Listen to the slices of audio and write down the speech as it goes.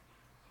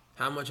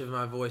How much of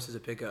my voice does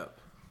it pick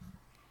up?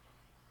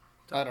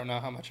 I don't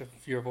know how much of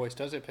your voice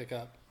does it pick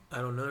up. I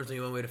don't know. There's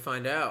only one way to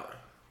find out.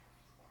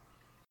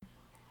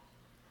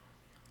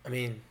 I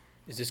mean,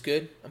 is this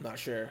good? I'm not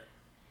sure.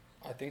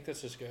 I think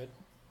this is good.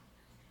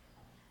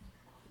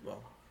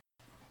 Well,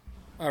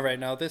 All right,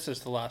 now this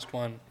is the last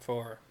one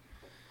for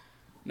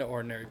No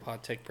Ordinary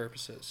Pod Take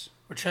purposes.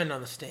 we're trending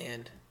on the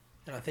stand,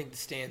 and I think the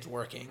stand's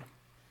working.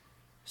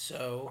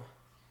 So,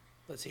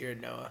 let's hear it,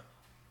 Noah.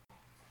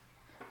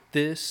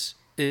 This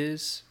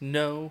is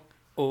No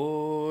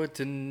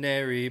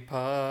Ordinary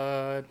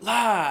Pod.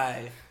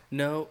 Live!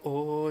 No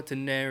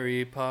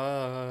Ordinary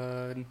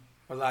Pod.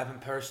 We're live in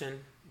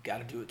person.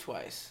 Gotta do it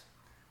twice.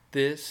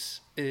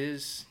 This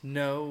is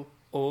No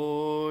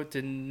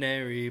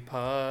Ordinary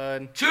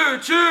Pod.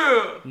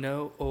 Choo!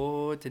 No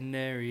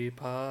Ordinary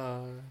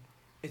Pod.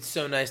 It's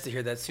so nice to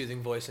hear that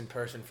soothing voice in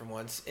person for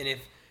once. And if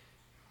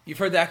you've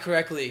heard that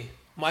correctly,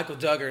 Michael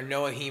Duggar,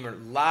 Noah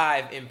Hemer,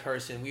 live in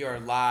person. We are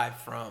live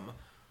from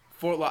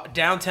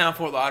downtown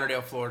Fort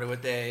Lauderdale, Florida,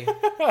 with a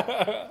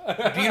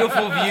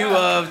beautiful view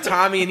of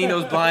Tommy and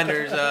Nino's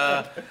Blinders.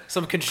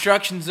 Some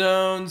construction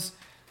zones.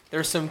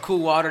 There's some cool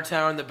water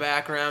tower in the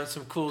background,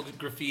 some cool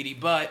graffiti.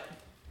 But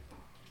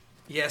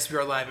yes, we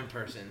are live in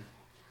person.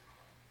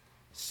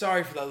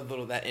 Sorry for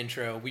that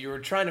intro. We were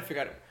trying to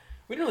figure out.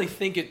 We didn't really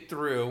think it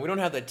through. We don't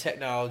have the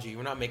technology.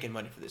 We're not making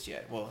money for this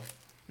yet. Well,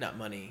 not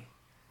money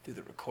through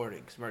the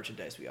recordings,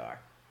 merchandise. We are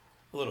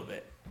a little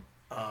bit.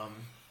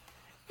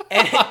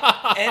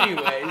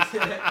 Anyways,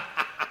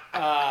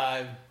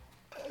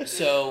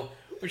 so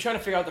we're trying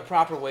to figure out the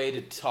proper way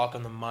to talk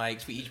on the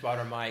mics. We each bought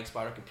our mics,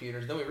 bought our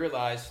computers. Then we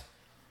realized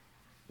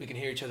we can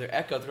hear each other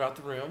echo throughout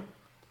the room.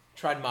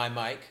 Tried my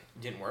mic,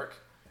 didn't work.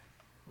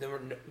 Then we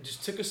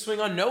just took a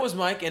swing on Noah's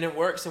mic, and it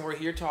works. And we're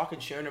here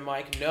talking, sharing a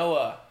mic.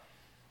 Noah,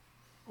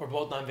 we're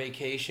both on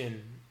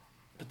vacation,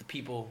 but the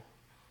people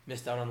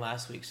missed out on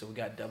last week, so we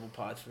got double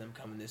pods for them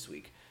coming this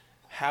week.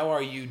 How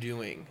are you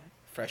doing,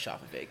 fresh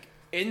off of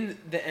in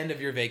the end of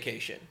your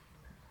vacation?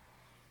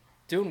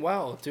 Doing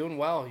well,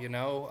 you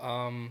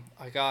know.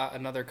 I got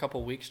another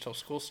couple weeks till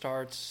school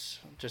starts.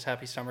 Just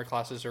happy summer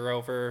classes are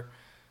over.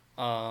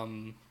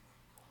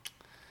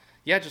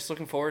 Yeah, just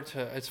looking forward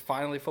to it's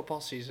finally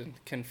football season.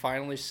 Can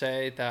finally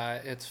say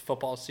that it's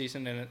football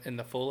season in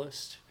the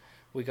fullest.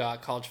 We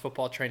got college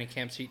football training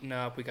camps heating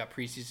up. We got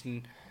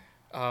preseason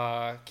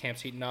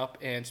camps heating up.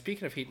 And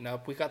speaking of heating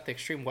up, we got the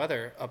extreme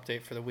weather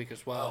update for the week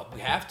as well. Oh,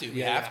 we have to.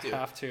 We have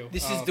to.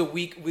 This is the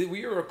week.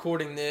 We are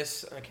recording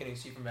this. I can't even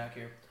see from back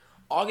here.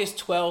 August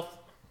 12th,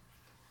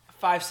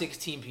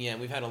 5:16 p.m.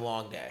 We've had a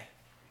long day.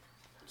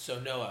 So,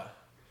 Noah,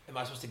 am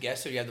I supposed to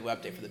guess, or do you have the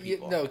update for the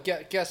people? No,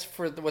 guess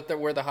for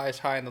where the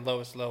highest high and the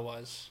lowest low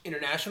was.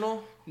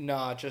 International?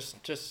 No,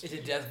 just. Is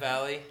it Death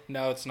Valley?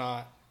 No, it's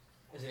not.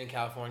 Is it in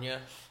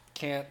California?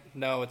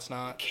 No, it's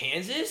not.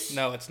 Kansas?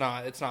 No, it's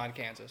not. It's not in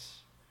Kansas.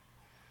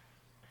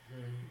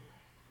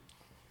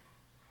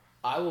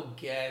 I will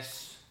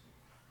guess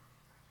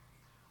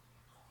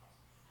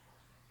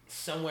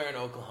somewhere in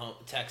Oklahoma,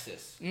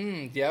 Texas.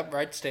 Yep,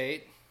 right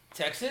state.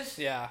 Texas?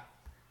 Yeah.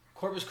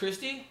 Corpus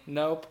Christi?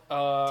 Nope.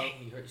 Dang,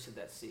 you said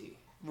that C.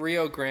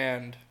 Rio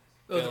Grande.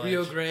 Oh, the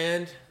Rio Village.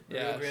 Grande?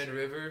 Yes. Rio Grande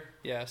River?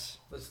 Yes.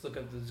 Let's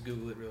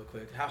Google it real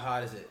quick. How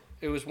hot is it?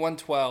 It was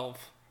 112.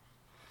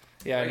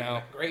 Yeah, Great, I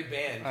know. Great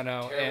band. I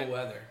know. Terrible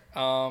weather.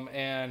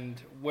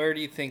 And where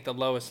do you think the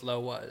lowest low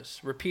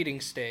was?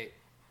 Repeating state.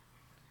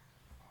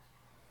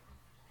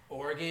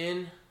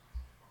 Oregon,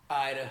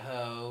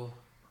 Idaho.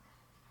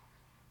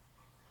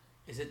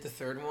 Is it the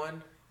third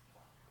one?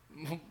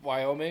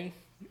 Wyoming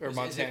or Is it-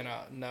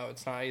 Montana? No,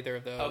 it's not either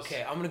of those.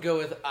 Okay, I'm going to go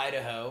with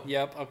Idaho.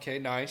 Yep, okay,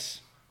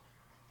 nice.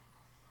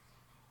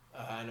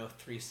 I know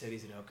 3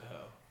 cities in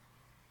Oklahoma.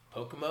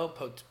 Pocomo?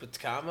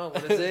 Potacama?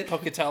 What is it?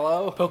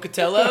 Pocatello?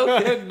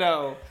 Pocatello?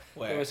 No.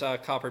 Where? It was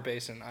Copper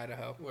Basin,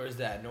 Idaho. Where's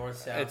that? North,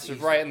 south, It's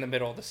east? right in the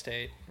middle of the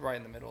state.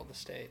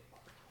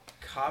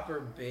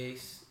 Copper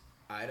Base,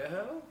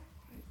 Idaho?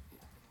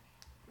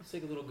 Let's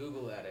take a little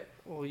Google at it.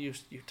 Well, you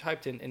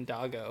typed in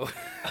Indago.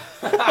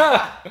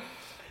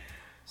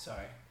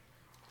 Sorry.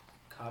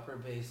 Copper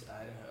Base,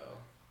 Idaho.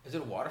 Is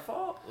it a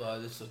waterfall?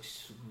 Oh, this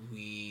looks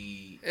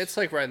sweet. It's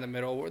like right in the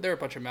middle. There are a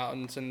bunch of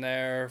mountains in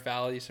there,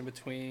 valleys in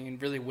between,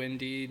 really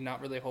windy, not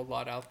really a whole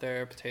lot out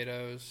there,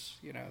 potatoes,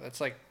 you know, that's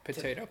like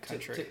potato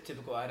country.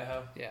 Typical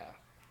Idaho? Yeah.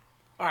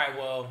 All right,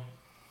 well,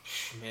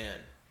 man.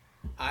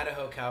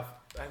 Idaho,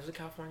 was it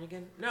California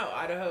again? No,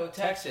 Idaho,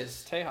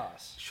 Texas.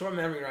 Tejas. Short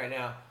memory right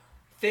now.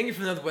 Thank you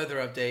for another weather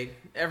update.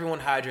 Everyone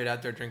hydrate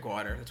out there, drink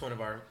water. That's one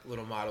of our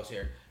little models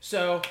here.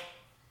 So,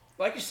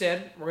 like you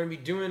said, we're going to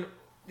be doing...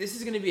 This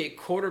is going to be a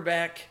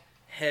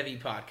quarterback-heavy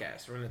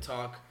podcast. We're going to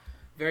talk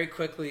very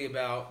quickly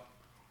about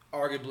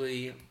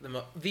arguably the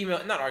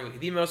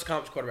most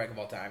accomplished quarterback of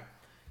all time.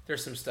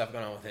 There's some stuff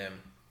going on with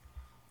him.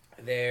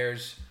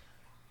 There's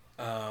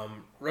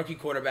rookie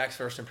quarterbacks'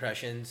 first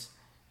impressions.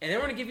 And then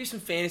we're going to give you some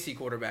fantasy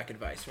quarterback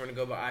advice. We're going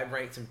to go by, I've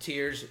ranked some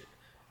tiers.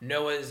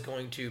 Noah is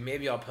going to,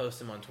 maybe I'll post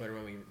them on Twitter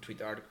when we tweet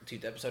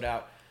the episode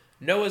out.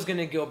 Noah's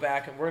gonna go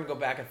back, and we're gonna go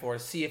back and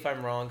forth, see if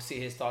I'm wrong, see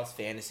his thoughts,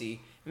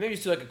 fantasy, and maybe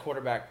just do like a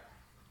quarterback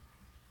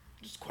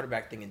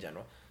thing in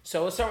general.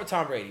 So let's start with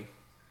Tom Brady.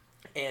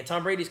 And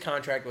Tom Brady's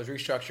contract was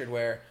restructured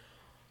where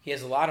he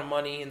has a lot of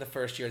money in the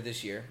first year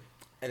this year,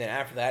 and then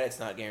after that, it's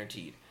not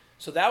guaranteed.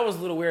 So that was a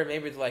little weird.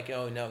 Maybe it's like,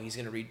 oh no, he's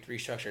gonna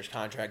restructure his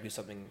contract, do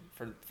something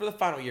for the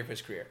final year of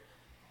his career.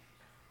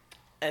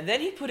 And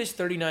then he put his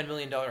 $39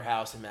 million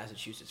house in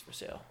Massachusetts for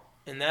sale.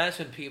 And that's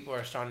when people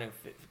are starting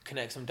to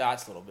connect some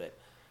dots a little bit.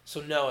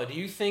 So, Noah, do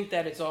you think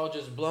that it's all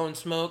just blowing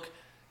smoke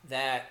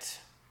that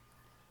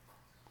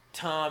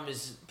Tom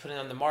is putting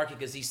on the market?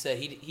 Because he said,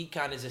 he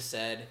kind of just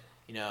said,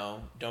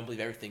 don't believe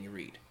everything you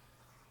read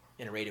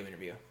in a radio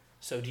interview.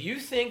 So, do you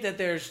think that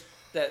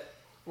that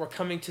we're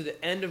coming to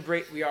the end of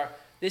Brady?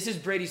 This is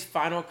Brady's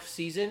final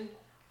season,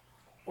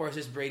 or is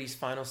this Brady's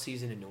final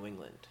season in New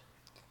England?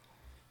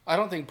 I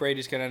don't think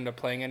Brady's going to end up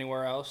playing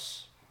anywhere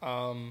else.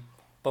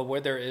 But where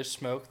there is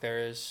smoke, there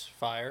is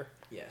fire.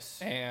 Yes.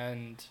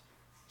 And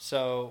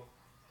so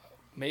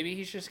maybe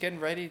he's just getting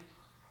ready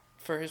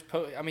for his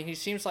he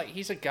seems like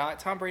he's a guy.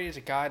 Tom Brady is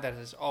a guy that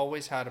has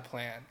always had a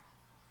plan.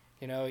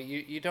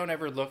 You don't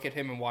ever look at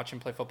him and watch him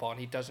play football, and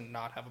he doesn't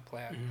not have a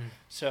plan. Mm-hmm.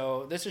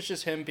 So this is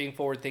just him being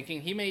forward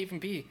thinking. He may even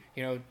be,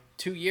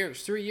 2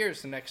 years, 3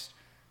 years, the next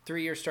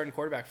 3 years starting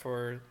quarterback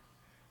for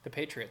the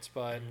Patriots.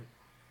 But mm-hmm.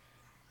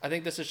 I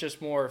think this is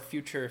just more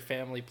future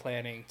family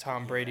planning.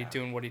 Tom Brady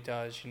doing what he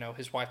does.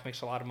 His wife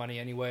makes a lot of money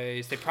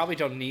anyways. They probably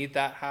don't need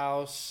that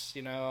house.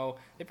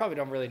 They probably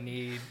don't really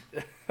need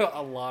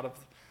a lot of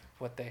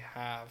what they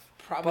have.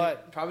 Probably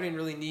didn't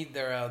really need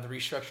their the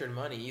restructured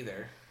money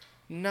either.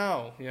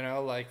 No,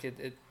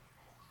 it.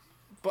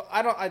 But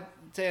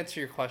to answer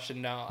your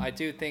question, no. I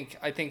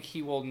think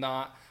he will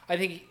not. I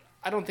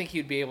don't think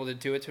he'd be able to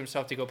do it to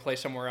himself to go play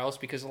somewhere else,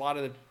 because a lot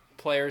of the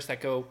players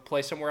that go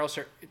play somewhere else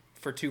are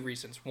for two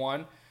reasons.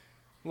 One,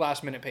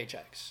 last minute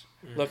paychecks.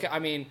 Mm-hmm. Look,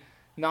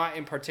 not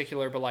in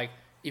particular, but like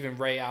even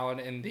Ray Allen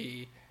in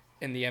the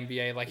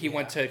NBA, he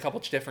went to a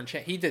couple different.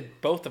 He did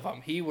both of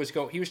them. He was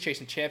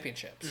chasing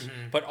championships,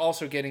 mm-hmm. but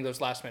also getting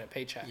those last minute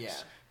paychecks. Yeah.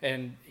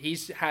 And he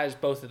has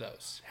both of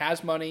those.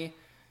 Has money,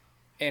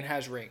 and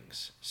has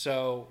rings.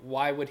 So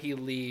why would he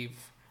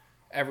leave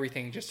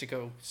everything just to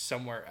go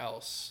somewhere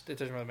else? It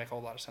doesn't really make a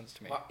whole lot of sense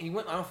to me.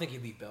 Well, I don't think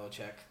he'd leave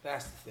Belichick.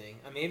 That's the thing.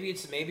 Maybe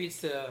it's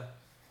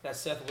that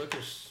Seth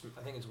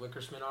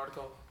Wickersman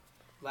article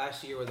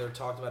last year where they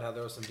talked about how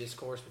there was some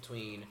discourse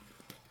between,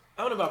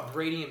 I don't know about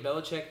Brady and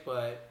Belichick,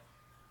 but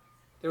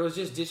there was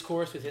just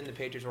discourse within the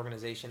Patriots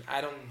organization. I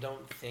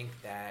don't think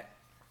that.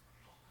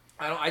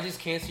 I just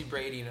can't see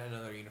Brady in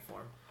another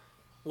uniform.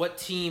 What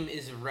team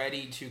is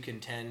ready to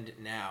contend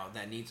now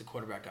that needs a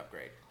quarterback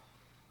upgrade?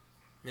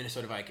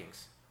 Minnesota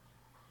Vikings.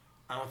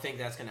 I don't think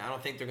they're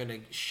gonna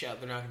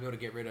they're not gonna be able to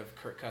get rid of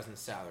Kirk Cousins'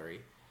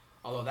 salary.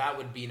 Although that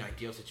would be an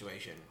ideal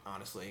situation,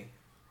 honestly.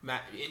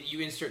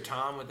 You insert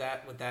Tom with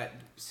that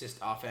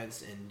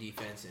offense and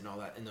defense and all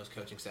that, and those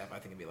coaching staff, I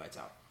think it'd be lights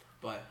out.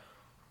 But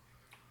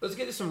let's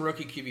get to some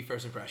rookie QB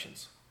first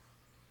impressions.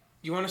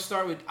 You want to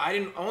start with?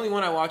 Only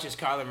one I watch is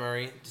Kyler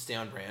Murray to stay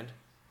on brand.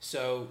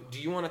 So,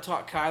 do you want to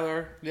talk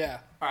Kyler? Yeah.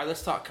 All right,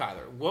 let's talk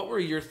Kyler. What were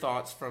your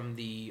thoughts from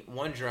the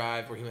one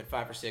drive where he went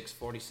 5 for 6,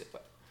 46,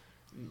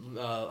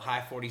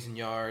 high 40s in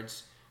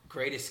yards?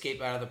 Great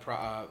escape out of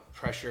the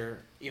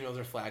pressure, even though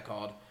there's a flag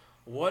called.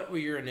 What were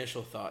your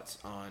initial thoughts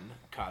on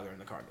Kyler and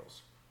the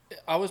Cardinals?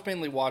 I was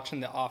mainly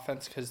watching the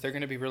offense because they're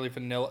going to be really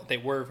vanilla. They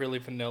were really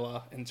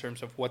vanilla in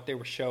terms of what they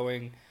were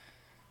showing,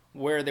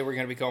 where they were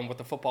going to be going with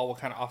the football, what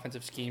kind of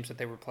offensive schemes that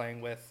they were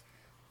playing with.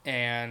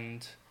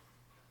 And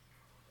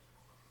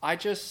I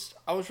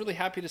was really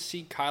happy to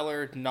see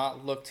Kyler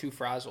not look too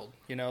frazzled.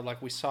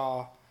 Like we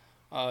saw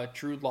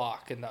Drew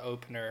Lock in the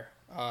opener,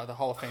 the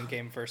Hall of Fame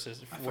game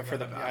versus I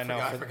forgot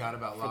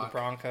about Lock. For the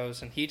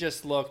Broncos, and he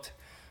just looked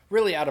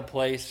really out of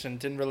place and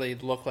didn't really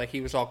look like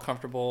he was all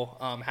comfortable.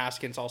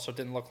 Haskins also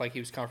didn't look like he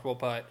was comfortable,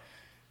 but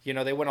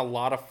they went a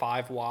lot of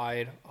 5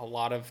 wide, a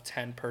lot of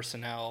 10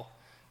 personnel,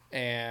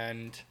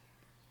 and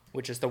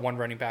which is the one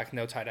running back,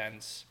 no tight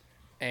ends,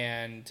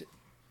 and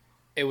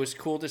it was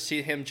cool to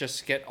see him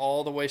just get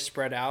all the way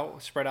spread out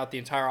the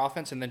entire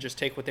offense, and then just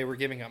take what they were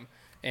giving him.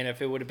 And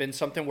if it would have been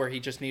something where he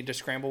just needed to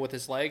scramble with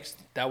his legs,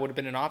 that would have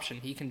been an option.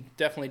 He can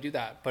definitely do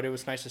that. But it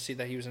was nice to see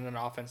that he was in an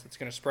offense that's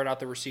going to spread out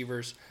the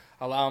receivers,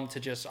 allow him to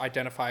just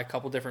identify a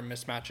couple different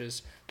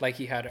mismatches like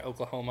he had at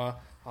Oklahoma.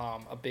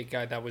 A big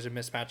guy that was a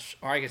mismatch.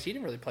 Or I guess he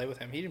didn't really play with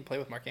him. He didn't play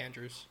with Mark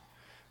Andrews.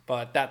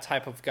 But that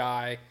type of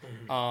guy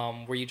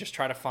where you just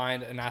try to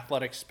find an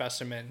athletic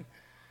specimen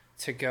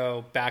to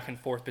go back and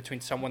forth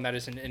between someone that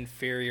is an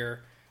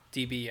inferior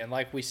DB. And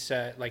like we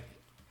said,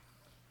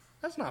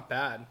 that's not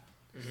bad.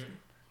 Mm-hmm.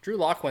 Drew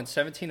Lock went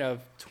 17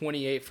 of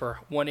 28 for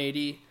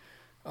 180,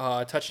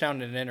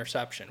 touchdown and an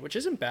interception, which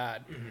isn't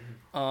bad.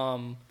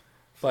 Mm-hmm.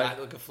 But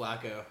look at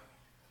Flacco.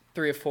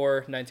 3 of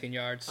 4, 19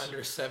 yards.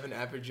 Under 7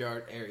 average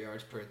air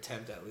yards per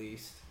attempt at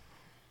least.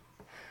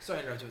 Sorry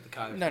to interrupt you with the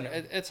Kyler. No,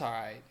 it's all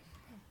right.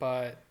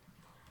 But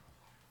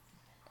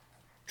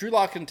Drew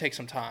Lock can take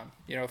some time.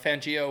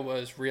 Fangio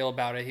was real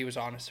about it. He was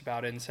honest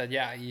about it and said,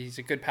 yeah, he's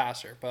a good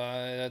passer,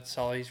 but that's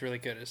all he's really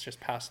good is just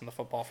passing the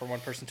football from one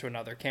person to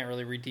another. Can't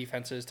really read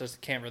defenses,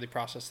 can't really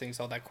process things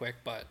all that quick,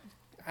 but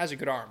has a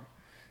good arm.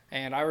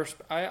 And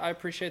I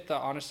appreciate the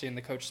honesty in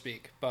the coach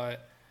speak.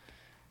 But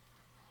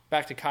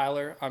back to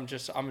Kyler, I'm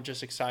just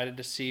excited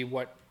to see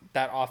what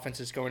that offense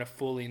is going to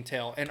fully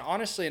entail. And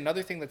honestly,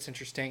 another thing that's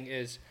interesting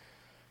is,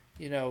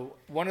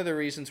 one of the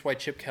reasons why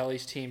Chip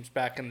Kelly's teams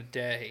back in the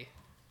day,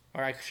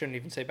 or I shouldn't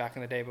even say back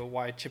in the day, but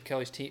why Chip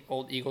Kelly's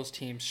old Eagles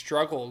team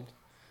struggled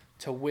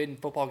to win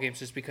football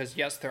games is because,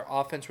 yes, their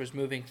offense was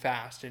moving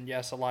fast, and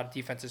yes, a lot of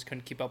defenses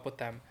couldn't keep up with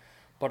them.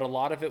 But a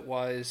lot of it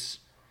was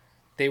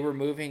they were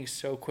moving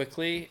so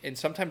quickly and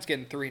sometimes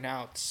getting 3 and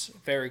outs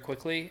very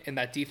quickly, and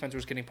that defense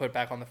was getting put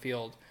back on the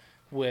field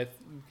with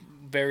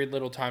very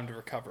little time to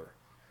recover.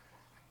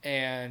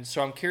 And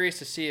so I'm curious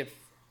to see if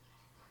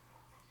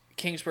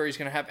Kingsbury's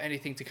going to have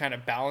anything to kind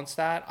of balance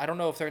that. I don't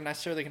know if they're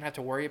necessarily going to have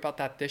to worry about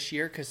that this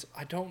year because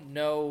I don't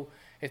know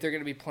if they're going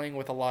to be playing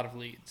with a lot of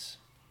leads.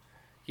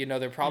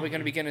 They're probably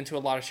going to be getting into a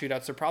lot of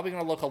shootouts. They're probably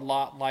going to look a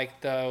lot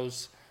like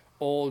those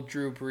old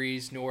Drew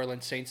Brees New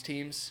Orleans Saints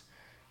teams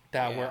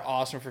that were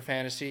awesome for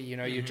fantasy.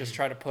 You just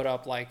try to put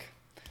up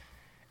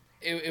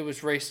it was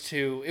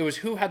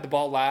who had the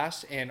ball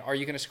last and are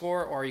you going to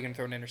score or are you going to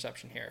throw an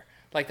interception here?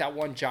 Like that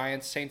one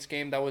Giants-Saints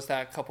game, that was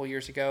that couple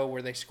years ago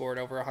where they scored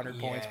over 100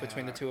 points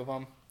between the two of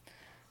them.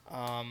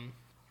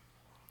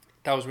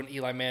 That was when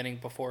Eli Manning,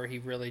 before he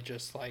really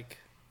just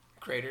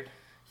cratered.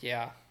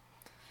 Yeah.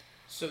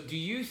 So do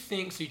you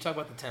think, so you talk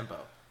about the tempo.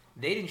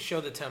 They didn't show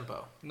the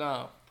tempo.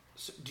 No.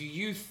 So do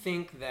you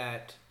think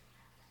that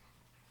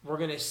we're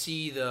going to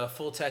see the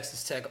full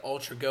Texas Tech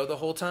Ultra go the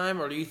whole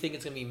time, or do you think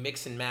it's going to be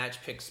mix and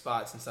match, pick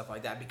spots and stuff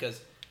like that?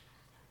 Because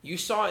you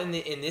saw in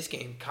this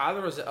game,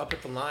 Kyler was up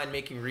at the line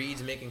making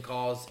reads, making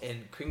calls,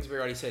 and Kingsbury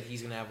already said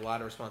he's going to have a lot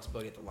of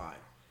responsibility at the line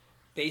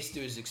based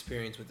on his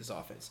experience with this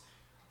offense.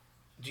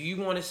 Do you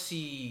want to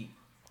see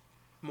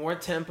more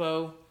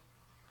tempo,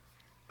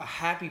 a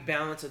happy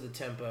balance of the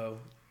tempo,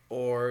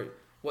 or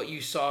what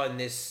you saw in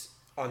this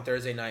on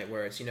Thursday night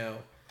where it's,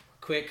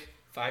 quick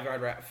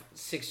 5-yard,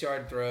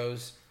 6-yard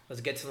throws,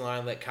 let's get to the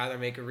line, let Kyler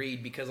make a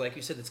read, because like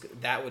you said,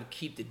 that would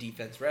keep the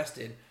defense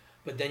rested,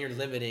 but then you're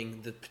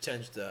limiting the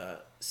potential, the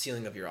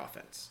ceiling of your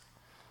offense.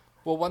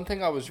 Well, one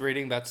thing I was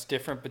reading that's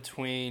different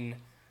between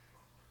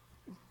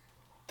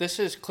this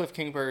is Cliff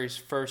Kingsbury's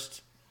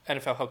first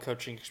NFL head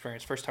coaching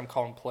experience, first time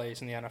calling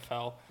plays in the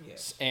NFL.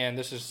 Yes. And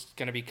this is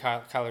going to be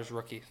Kyler's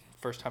rookie,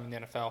 first time in the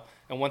NFL.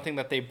 And one thing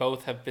that they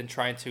both have been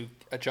trying to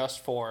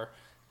adjust for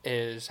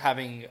is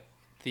having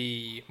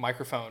the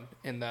microphone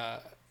in the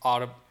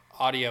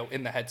audio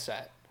in the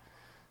headset,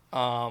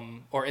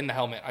 or in the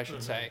helmet, I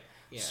should say.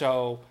 Yeah.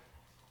 So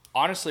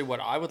honestly, what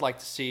I would like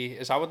to see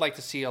is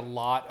a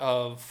lot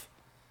of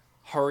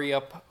hurry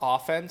up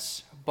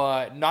offense,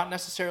 but not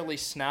necessarily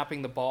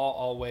snapping the ball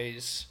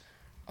always.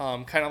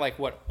 Kind of like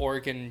what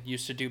Oregon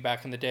used to do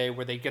back in the day,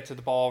 where they get to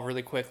the ball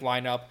really quick,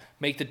 line up,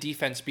 make the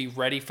defense be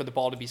ready for the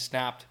ball to be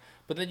snapped,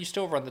 but then you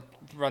still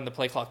run the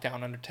play clock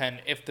down under 10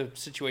 if the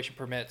situation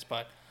permits.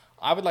 But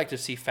I would like to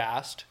see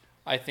fast.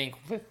 I think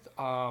with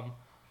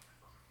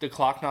the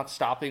clock not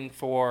stopping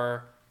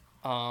for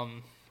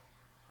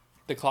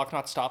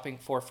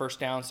first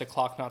downs, the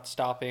clock not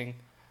stopping.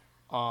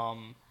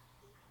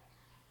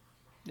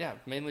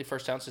 Mainly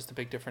first downs is the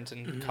big difference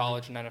in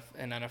college and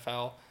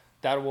NFL.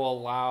 That will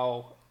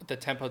allow the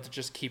tempo to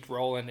just keep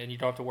rolling, and you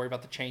don't have to worry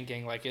about the chain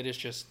gang. It is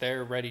just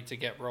they're ready to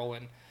get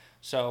rolling.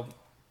 So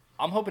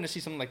I'm hoping to see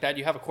something like that.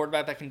 You have a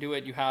quarterback that can do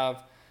it. You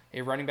have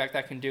a running back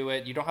that can do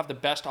it. You don't have the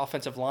best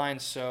offensive line,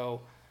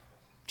 so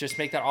just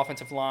make that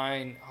offensive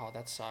line. Oh,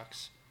 that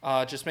sucks.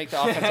 Just make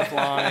the offensive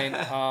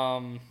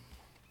line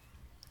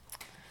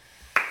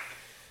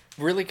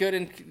really good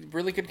and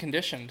really good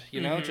conditioned.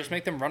 Just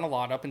make them run a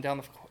lot up and down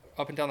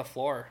the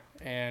floor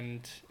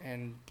and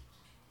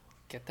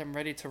get them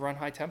ready to run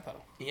high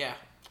tempo. Yeah.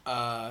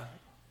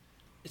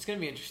 It's going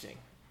to be interesting.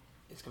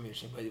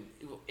 But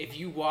if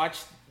you watch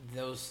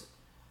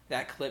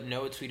that clip,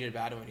 Noah tweeted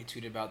about it when he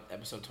tweeted about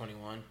episode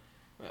 21,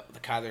 the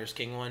Kyler is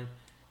King one,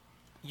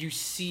 you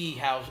see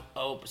how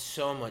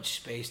so much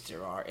space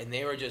there are, and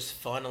they were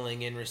just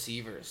funneling in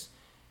receivers.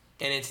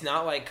 And it's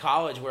not like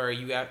college where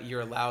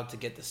you're allowed to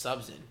get the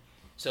subs in.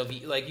 So if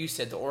you, like you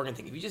said, the Oregon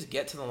thing, if you just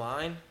get to the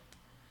line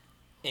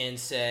and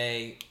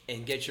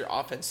get your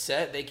offense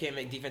set,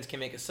 defense can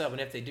make a sub,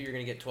 and if they do, you're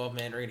going to get 12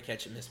 man or you're going to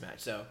catch a mismatch.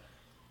 So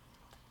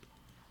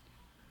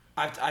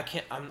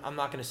I'm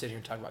not going to sit here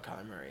and talk about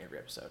Kyler Murray every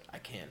episode. I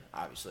can,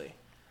 obviously,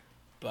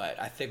 but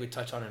I think we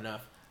touched on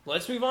enough.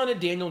 Let's move on to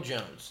Daniel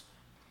Jones.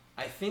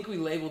 I think we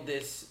labeled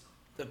this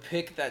the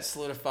pick that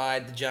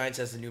solidified the Giants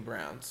as the new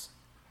Browns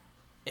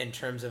in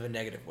terms of a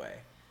negative way.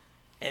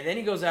 And then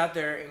he goes out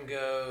there and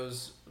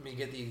goes, let me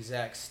get the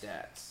exact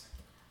stats.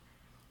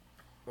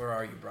 Where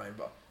are you, Brian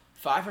Ball?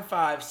 5 for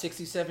 5,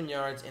 67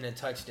 yards, and a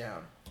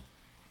touchdown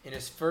in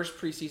his first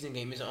preseason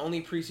game, his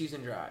only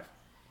preseason drive.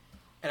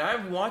 And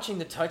I'm watching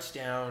the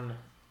touchdown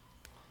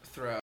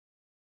throw.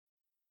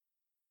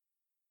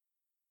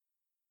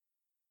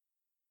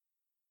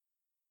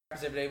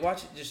 every day.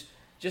 Watch it,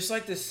 just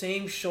like the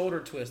same shoulder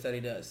twist that he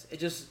does. It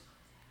just.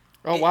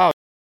 Oh, wow.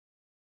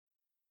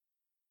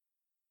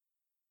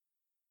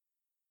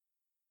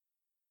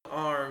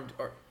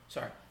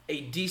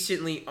 A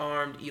decently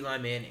armed Eli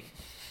Manning.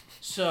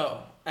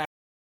 So.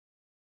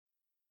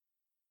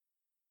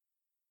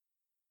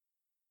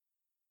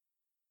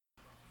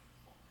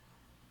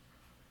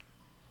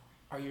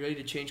 Are you ready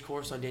to change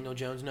course on Daniel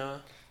Jones,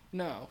 Noah?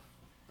 No.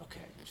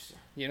 Okay.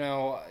 You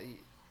know,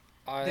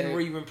 Then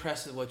were you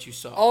impressed with what you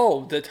saw?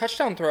 Oh, the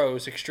touchdown throw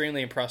is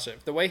extremely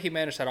impressive. The way he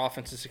managed that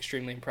offense is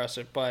extremely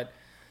impressive, but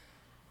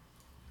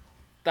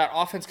that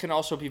offense can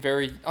also be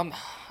very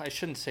I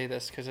shouldn't say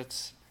this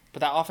but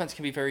that offense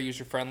can be very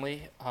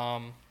user-friendly.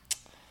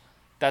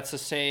 That's the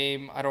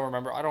same, I don't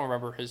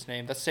remember his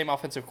name. That's the same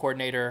offensive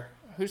coordinator.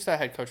 Who's the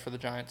head coach for the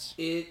Giants?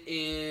 It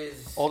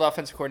is old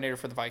offensive coordinator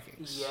for the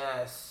Vikings.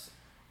 Yes.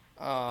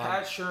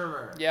 Pat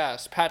Shurmur.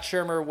 Yes, Pat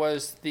Shurmur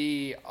was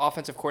the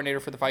offensive coordinator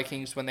for the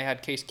Vikings when they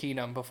had Case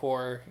Keenum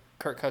before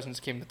Kirk Cousins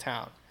came to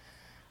town.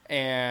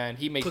 And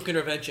he made... Quick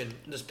intervention.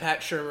 Does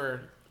Pat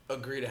Shurmur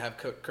agree to have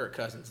Kirk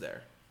Cousins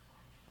there?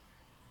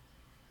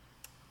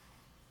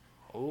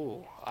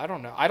 Oh, I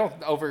don't know. I don't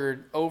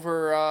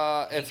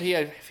if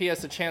he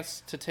has the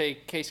chance to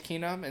take Case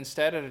Keenum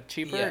instead at a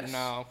cheaper. Yes.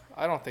 No,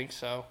 I don't think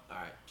so. All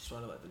right, just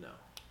want to let them know.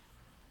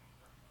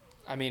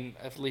 I mean,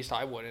 at least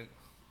I wouldn't.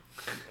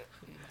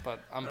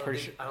 But I'm pretty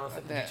sure. I don't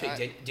think you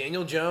take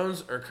Daniel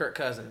Jones or Kirk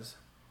Cousins.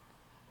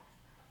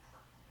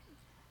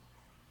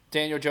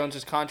 Daniel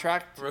Jones'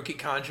 contract, rookie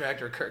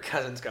contract, or Kirk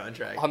Cousins'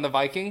 contract on the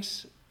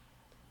Vikings.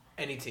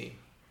 Any team.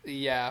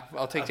 Yeah,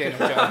 I'll take Daniel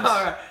Jones.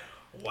 All right.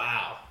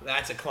 Wow,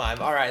 that's a climb.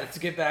 All right, let's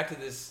get back to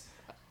this.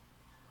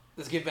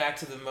 Let's get back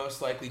to the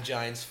most likely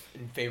Giants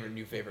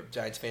new favorite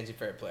Giants fancy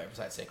favorite player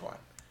besides Saquon.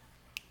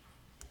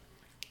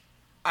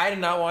 I did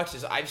not watch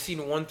this. I've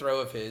seen one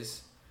throw of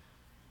his.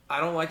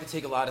 I don't like to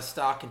take a lot of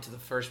stock into the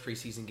first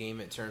preseason game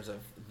in terms of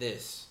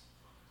this,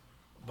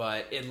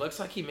 but it looks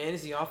like he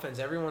managed the offense.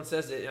 Everyone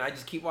says it, and I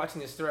just keep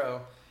watching this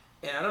throw,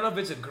 and I don't know if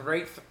it's a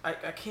great. I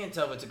can't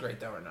tell if it's a great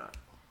throw or not.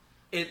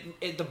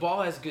 The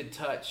ball has good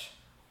touch,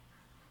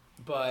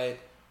 but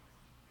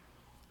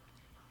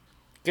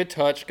good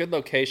touch, good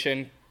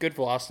location, good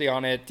velocity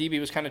on it.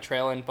 DB was kind of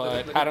trailing,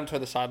 but had him to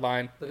the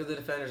sideline. Look at the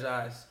defender's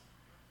eyes.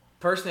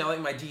 Personally, I like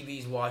my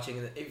DBs watching,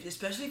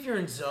 especially if you're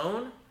in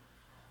zone.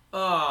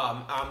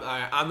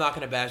 I'm not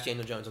going to bash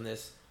Daniel Jones on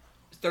this.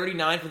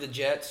 39 for the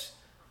Jets.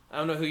 I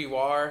don't know who you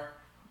are.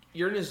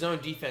 You're in a zone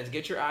defense.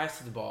 Get your eyes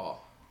to the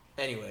ball.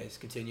 Anyways,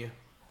 continue.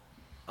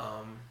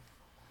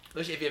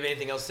 If you have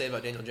anything else to say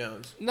about Daniel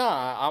Jones.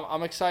 Nah,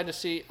 I'm excited to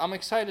see. I'm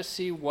excited to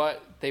see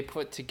what they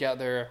put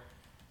together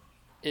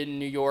in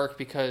New York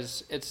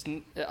because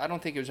I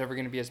don't think it was ever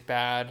going to be as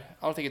bad.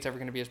 I don't think it's ever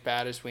going to be as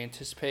bad as we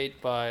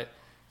anticipate. But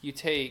you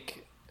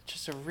take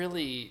just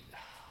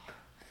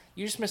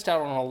you just missed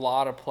out on a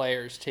lot of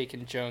players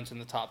taking Jones in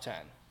the top 10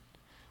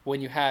 when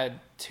you had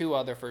 2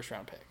 other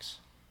first-round picks.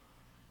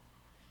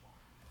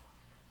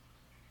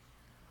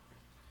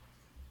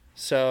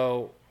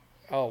 So,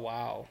 oh,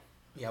 wow.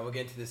 Yeah, we'll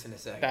get into this in a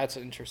second. That's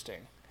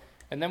interesting.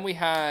 And then we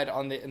had,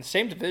 in the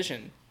same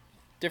division,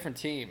 different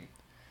team,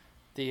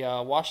 the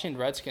Washington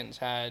Redskins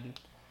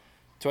had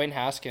Dwayne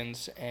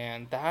Haskins,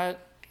 and that,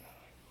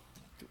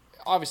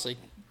 obviously,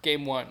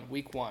 game 1,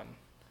 week 1,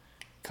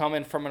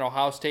 coming from an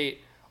Ohio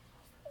State.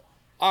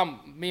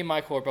 Me and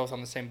Michael are both on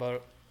the same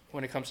boat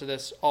when it comes to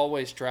this.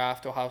 Always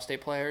draft Ohio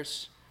State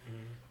players.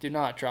 Mm-hmm. Do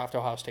not draft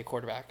Ohio State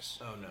quarterbacks.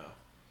 Oh, no.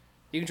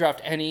 You can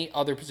draft any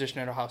other position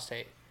at Ohio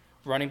State.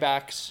 Running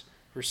backs,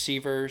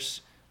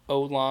 receivers,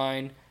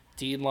 O-line,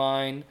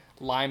 D-line,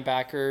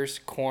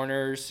 linebackers,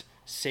 corners,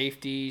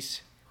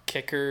 safeties,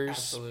 kickers,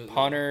 absolutely,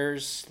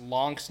 punters,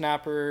 long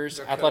snappers,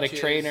 their athletic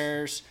coaches,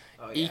 trainers,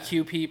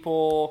 EQ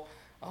people.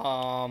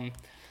 And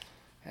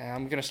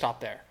I'm going to stop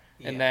there.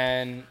 Yeah. And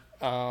then...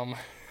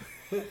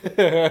 no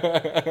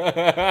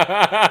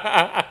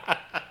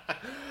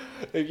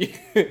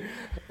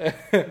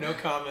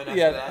comment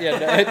after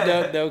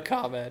that. No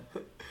comment.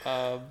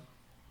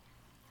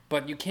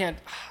 But you can't.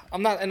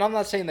 I'm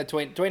not saying that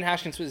Dwayne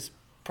Haskins was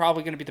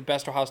probably going to be the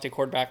best Ohio State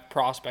quarterback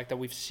prospect that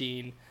we've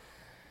seen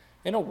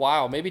in a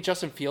while. Maybe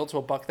Justin Fields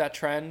will buck that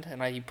trend,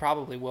 and he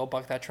probably will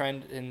buck that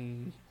trend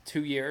in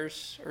 2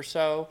 years or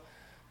so.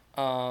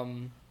 But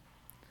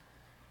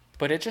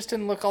it just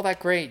didn't look all that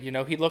great. You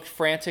know, he looked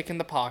frantic in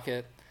the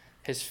pocket.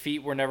 His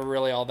feet were never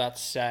really all that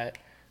set.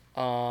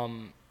 But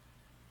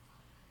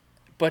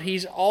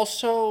he's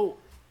also...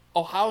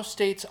 Ohio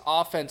State's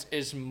offense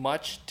is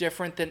much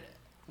different than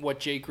what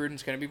Jay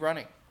Gruden's going to be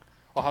running.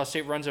 Ohio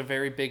State runs a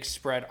very big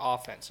spread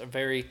offense, a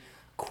very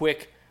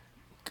quick...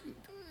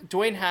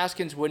 Dwayne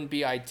Haskins wouldn't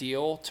be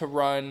ideal to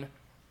run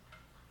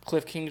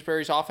Cliff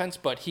Kingsbury's offense,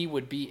 but he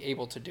would be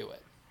able to do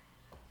it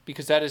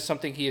because that is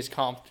something he is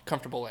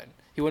comfortable in.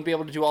 He wouldn't be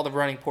able to do all the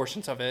running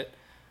portions of it,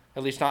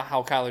 at least not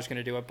how Kyler's going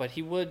to do it, but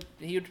he would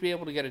be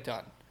able to get it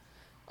done.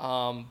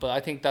 But I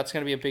think that's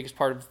going to be a biggest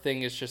part of the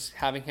thing is just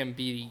having him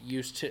be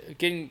used to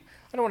getting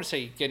 – I don't want to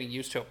say getting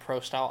used to a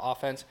pro-style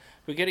offense,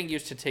 but getting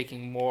used to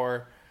taking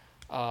more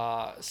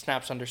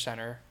snaps under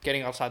center,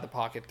 getting outside the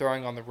pocket,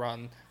 throwing on the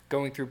run,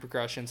 going through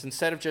progressions,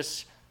 instead of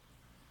just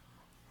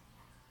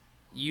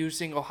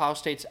using Ohio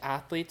State's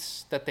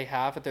athletes that they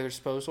have at their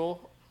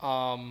disposal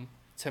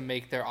to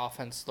make their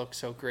offense look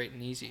so great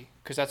and easy.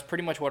 Because that's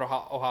pretty much what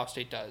Ohio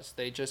State does.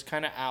 They just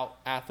kind of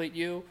out-athlete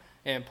you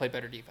and play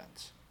better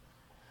defense.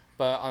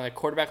 But on a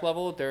quarterback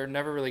level, they're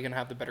never really going to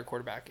have the better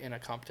quarterback in a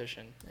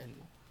competition, in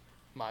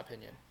my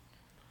opinion.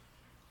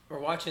 We're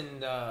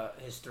watching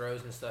his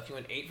throws and stuff. He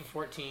went 8 for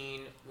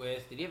 14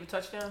 with. Did he have a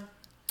touchdown?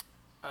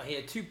 He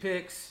had 2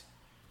 picks.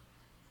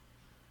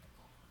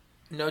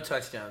 No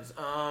touchdowns.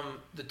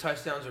 The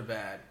touchdowns were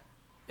bad.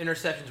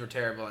 Interceptions were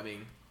terrible. I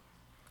mean,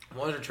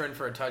 one was returned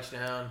for a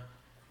touchdown.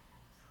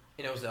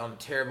 And it was on a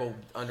terrible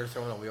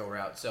underthrowing a wheel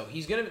route. So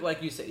he's gonna,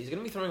 like you said, he's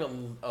gonna be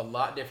throwing a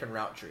lot different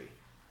route tree.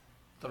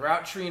 The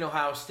route tree in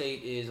Ohio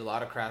State is a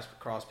lot of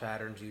cross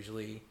patterns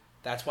usually.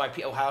 That's why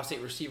Ohio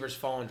State receivers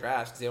fall in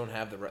drafts because they don't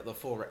have the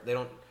full. They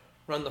don't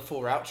run the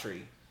full route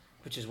tree,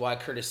 which is why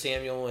Curtis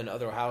Samuel and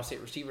other Ohio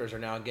State receivers are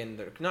now getting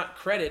their not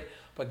credit,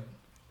 but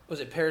was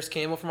it Paris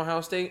Campbell from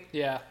Ohio State?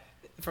 Yeah.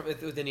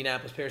 With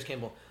Indianapolis, Paris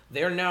Campbell.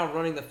 They're now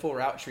running the full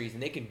route trees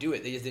and they can do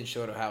it. They just didn't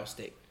show it at Ohio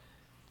State.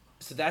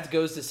 So that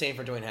goes the same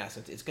for Dwayne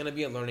Haskins. It's going to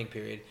be a learning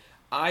period.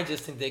 I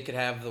just think they could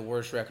have the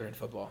worst record in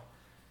football.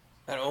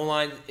 And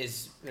O-line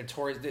is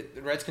notorious.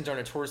 The Redskins are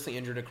notoriously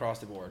injured across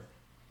the board.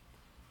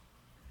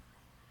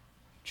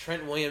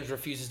 Trent Williams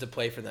refuses to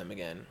play for them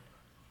again.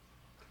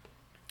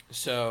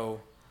 So,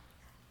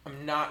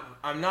 I'm not.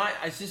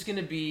 It's just going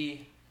to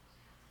be.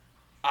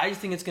 I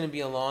just think it's going to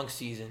be a long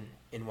season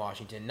in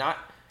Washington.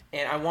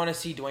 And I want to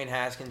see Dwayne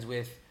Haskins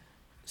with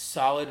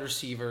solid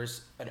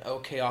receivers, an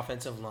okay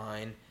offensive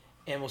line,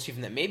 and we'll see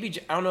from that. Maybe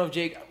I don't know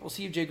if we'll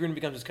see if Jay Gruden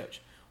becomes his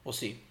coach. We'll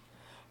see.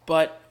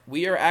 But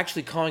we are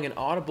actually calling an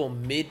audible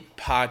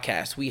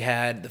mid-podcast. We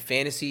had the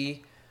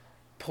fantasy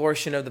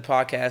portion of the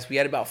podcast. We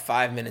had about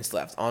 5 minutes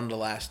left on the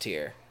last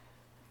tier.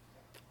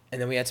 And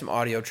then we had some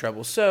audio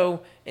trouble.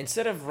 So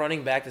instead of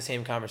running back the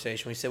same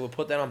conversation, we said we'll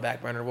put that on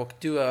back burner. We'll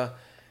do a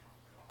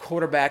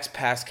quarterbacks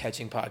pass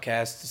catching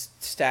podcast.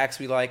 Stacks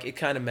we like. It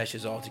kind of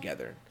meshes all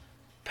together.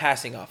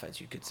 Passing offense,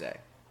 you could say.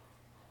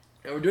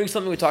 And we're doing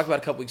something we talked about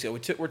a couple weeks ago.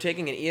 We're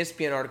taking an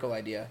ESPN article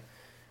idea,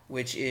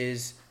 which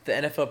is the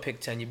NFL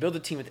Pick 10. You build a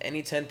team with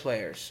any 10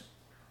 players.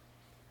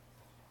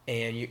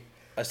 And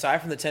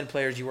aside from the 10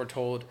 players, you were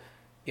told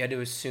you had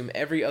to assume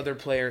every other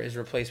player is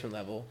replacement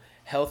level.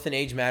 Health and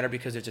age matter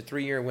because it's a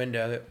 3-year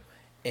window,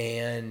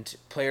 and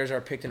players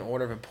are picked in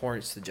order of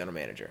importance to the general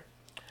manager.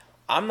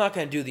 I'm not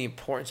going to do the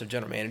importance of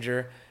general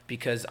manager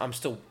because I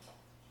just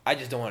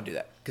don't want to do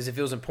that. Because if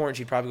it was important,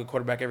 you'd probably go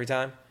quarterback every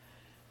time.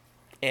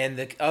 And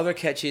the other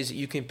catch is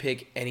you can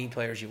pick any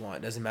players you want.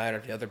 It doesn't matter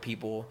if the other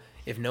people,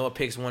 if Noah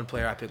picks one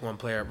player, I pick one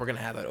player. We're going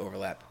to have that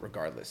overlap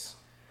regardless.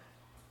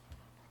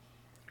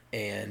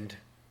 And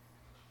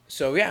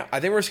so, yeah, I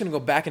think we're just going to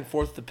go back and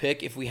forth with the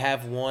pick. If we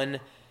have one,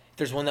 if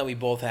there's one that we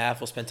both have,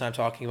 we'll spend time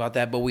talking about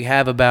that. But we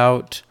have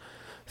about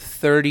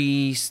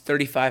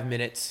 35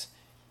 minutes,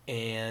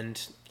 and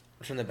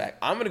we'll turn that back.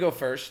 I'm going to go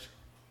first.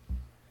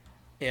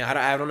 Yeah,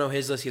 I don't know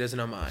his list. He doesn't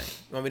know mine.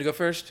 You want me to go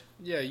first?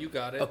 Yeah, you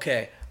got it.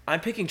 Okay. I'm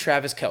picking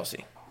Travis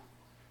Kelce.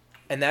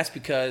 And that's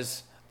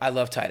because I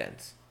love tight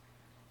ends.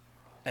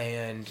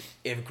 And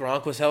if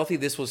Gronk was healthy,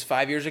 this was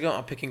 5 years ago,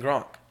 I'm picking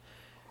Gronk.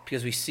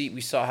 Because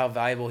we saw how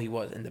valuable he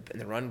was in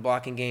the run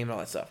blocking game and all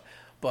that stuff.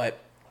 But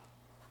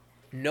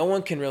no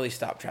one can really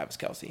stop Travis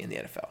Kelce in the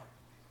NFL.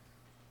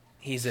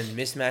 He's a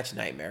mismatch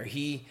nightmare.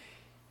 We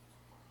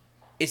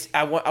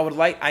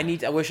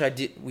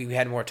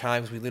had more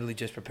time because we literally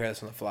just prepared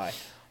this on the fly.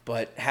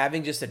 But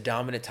having just a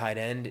dominant tight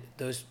end,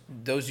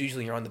 those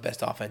usually are on the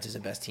best offenses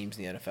and best teams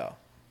in the NFL.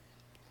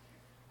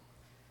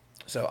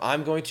 So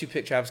I'm going to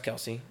pick Travis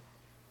Kelce.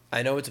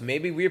 I know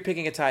maybe we're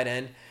picking a tight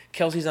end.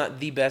 Kelce's not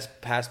the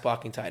best pass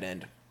blocking tight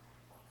end,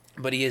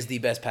 but he is the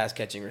best pass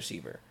catching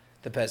receiver,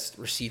 the best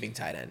receiving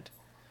tight end.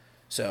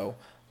 So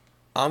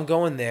I'm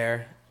going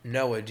there.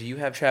 Noah, do you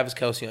have Travis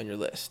Kelce on your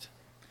list?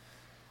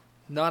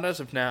 Not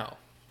as of now.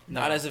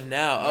 Not as of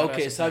now.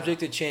 Okay, subject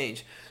to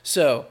change.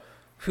 So,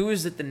 who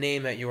is the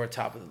name at your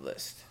top of the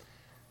list?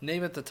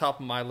 Name at the top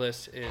of my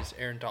list is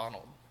Aaron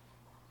Donald.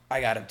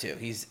 I got him too.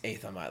 He's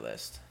 8th on my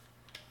list.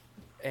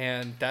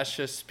 And that's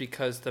just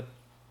because the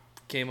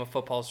game of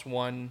football is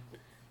won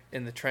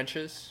in the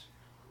trenches.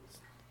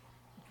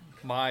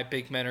 My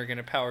big men are going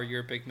to power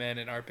your big men,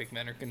 and our big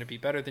men are going to be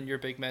better than your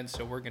big men,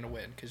 so we're going to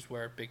win because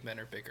our big men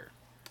are bigger.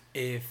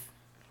 If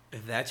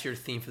that's your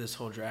theme for this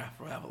whole draft,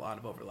 we'll have a lot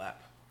of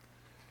overlap.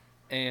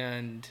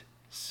 And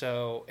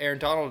so Aaron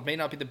Donald may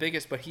not be the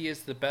biggest, but he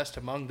is the best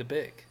among the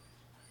big.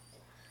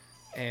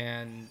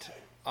 And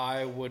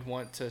I would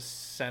want to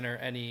center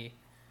any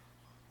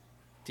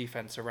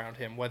defense around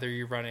him, whether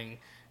you're running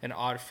an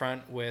odd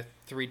front with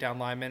 3 down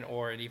linemen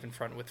or an even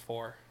front with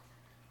 4.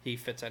 He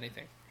fits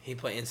anything. He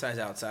plays inside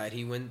outside.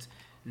 He wins.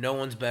 No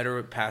one's better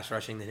at pass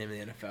rushing than him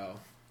in the NFL.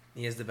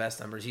 He has the best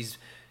numbers.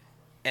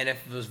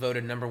 NFL was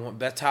voted number 1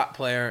 best top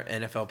player,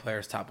 NFL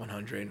players top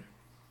 100.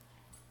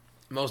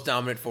 Most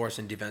dominant force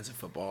in defensive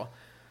football.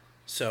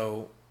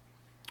 So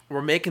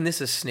we're making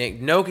this a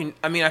snake. No,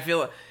 I mean, I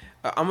feel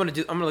I'm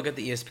gonna look at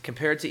the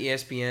compared to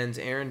ESPN's.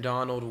 Aaron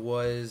Donald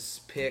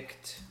was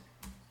picked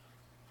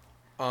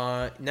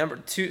on number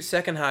 2,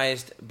 second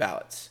highest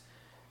ballots,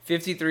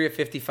 53 of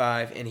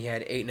 55, and he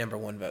had 8 number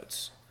 1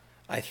 votes.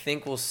 I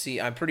think we'll see.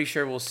 I'm pretty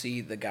sure we'll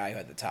see the guy who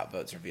had the top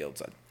votes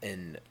revealed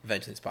in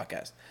eventually this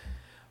podcast.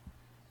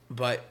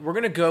 But we're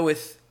gonna go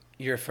with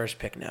your first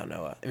pick now,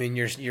 Noah. I mean,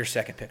 your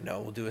second pick, Noah.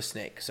 We'll do a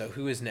snake. So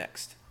who is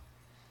next?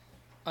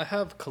 I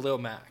have Khalil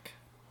Mack.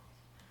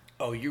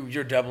 Oh,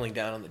 you're doubling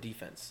down on the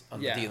defense,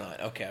 on Yeah. the D-line.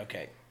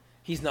 Okay.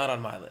 He's not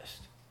on my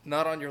list.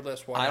 Not on your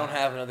list. Why I not? don't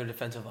have another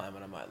defensive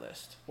lineman on my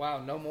list. Wow,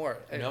 no more.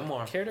 No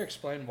more. Care to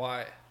explain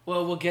why?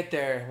 Well, we'll get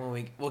there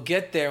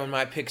when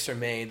my picks are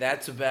made.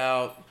 That's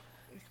about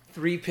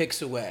 3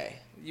 picks away.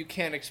 You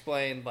can't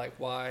explain like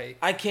why.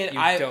 I can't. You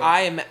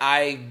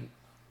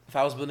If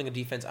I was building a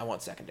defense, I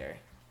want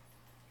secondary.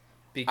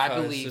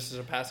 Because believe- this is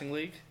a passing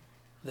league.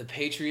 The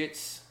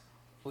Patriots.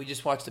 We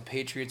just watched the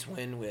Patriots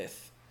win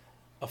with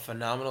a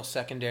phenomenal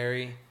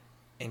secondary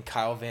and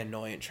Kyle Van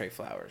Noy and Trey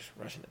Flowers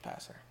rushing the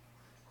passer.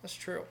 That's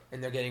true.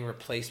 And they're getting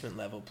replacement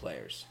level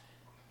players.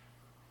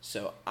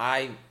 So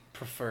I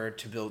prefer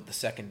to build the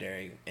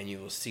secondary, and you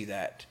will see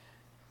that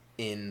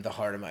in the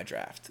heart of my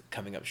draft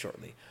coming up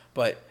shortly.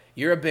 But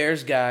you're a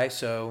Bears guy,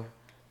 so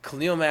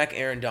Khalil Mack,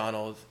 Aaron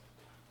Donald.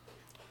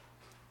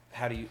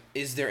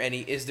 Is there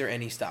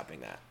any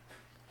stopping that?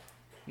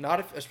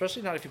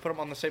 Especially not if you put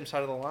them on the same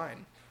side of the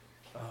line.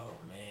 Oh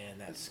man,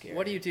 that's scary.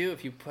 What do you do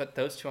if you put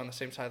those two on the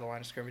same side of the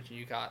line of scrimmage and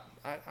you got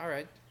all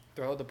right,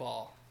 throw the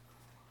ball.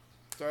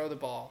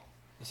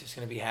 It's just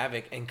gonna be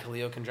havoc, and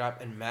Khalil can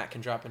drop, and Matt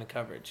can drop into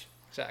coverage.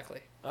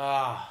 Exactly.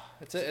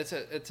 It's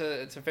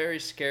It's a very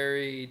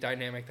scary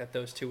dynamic that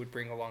those two would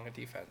bring along a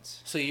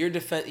defense. So your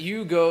defense,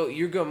 you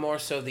go more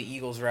so the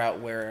Eagles route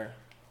where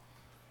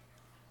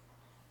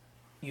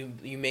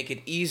you make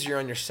it easier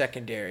on your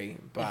secondary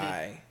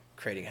by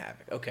creating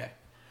havoc. Okay.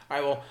 All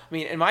right. Well, I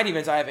mean, in my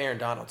defense, I have Aaron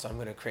Donald, so I'm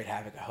going to create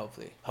havoc.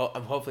 Hopefully,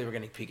 we're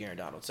going to peak Aaron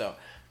Donald. So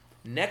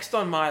next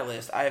on my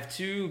list, I have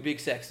 2 big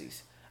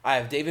sexies. I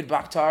have David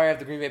Bakhtiari of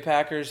the Green Bay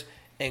Packers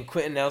and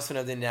Quentin Nelson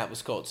of the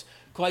Indianapolis Colts.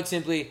 Quite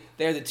simply,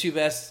 they're the 2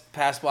 best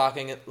pass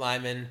blocking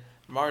linemen.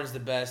 Martin's the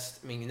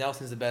best. I mean,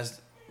 Nelson's the best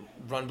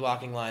run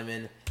blocking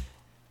lineman,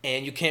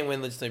 and you can't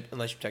win unless you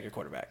protect your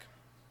quarterback.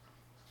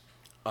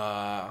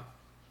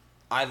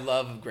 I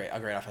love a great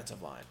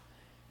offensive line.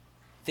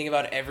 Think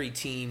about every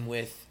team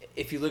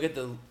if you look at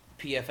the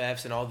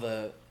PFFs and all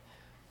the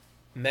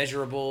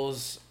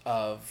measurables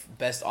of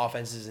best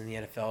offenses in the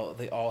NFL,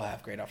 they all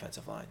have great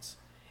offensive lines.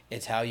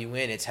 It's how you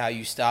win. It's how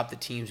you stop the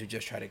teams who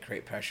just try to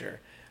create pressure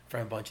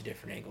from a bunch of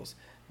different angles.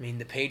 I mean,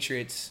 the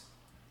Patriots,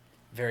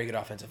 very good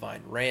offensive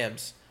line.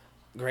 Rams,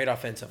 great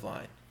offensive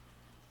line.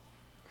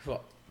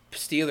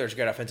 Steelers,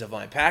 great offensive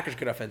line. Packers,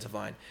 good offensive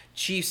line.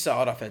 Chiefs,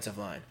 solid offensive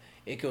line.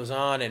 It goes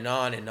on and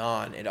on and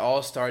on. It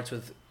all starts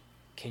with,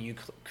 can you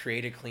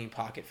create a clean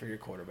pocket for your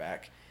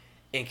quarterback,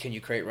 and can you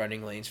create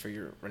running lanes for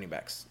your running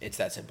backs? It's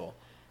that simple.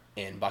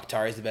 And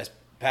Bakhtiari is the best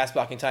pass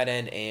blocking tight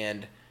end,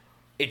 and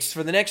it's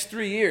for the next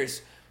 3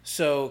 years.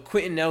 So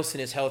Quentin Nelson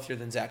is healthier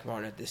than Zach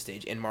Martin at this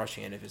stage and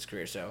marching end of his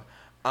career. So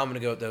I'm gonna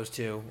go with those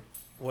 2.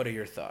 What are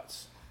your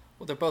thoughts?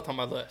 Well, they're both on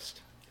my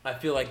list. I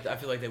feel like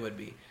they would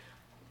be.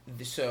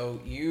 So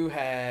you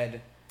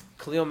had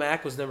Khalil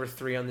Mack was number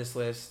 3 on this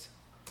list,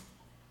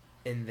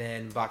 and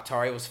then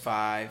Bakhtiari was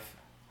 5.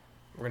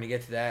 We're gonna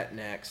get to that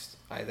next.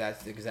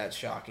 That's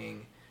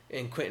shocking.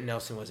 And Quentin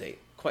Nelson was 8.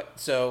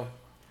 So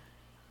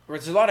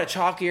there's a lot of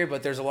chalk here,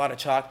 but there's a lot of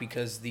chalk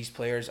because these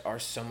players are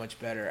so much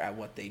better at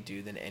what they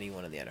do than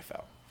anyone in the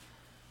NFL.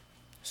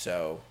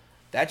 So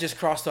that just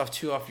crossed off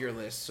 2 off your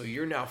list. So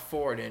you're now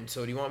forward in.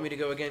 So do you want me to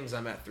go again? Because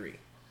I'm at 3.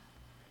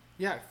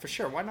 Yeah, for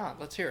sure. Why not?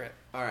 Let's hear it.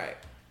 All right.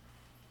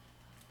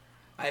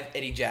 I have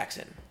Eddie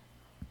Jackson.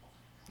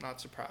 Not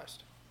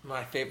surprised.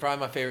 Probably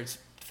my favorite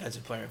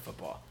defensive player in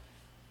football.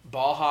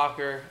 Ball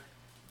hawker.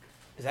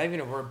 Is that even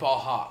a word? Ball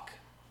hawk.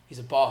 He's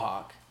a ball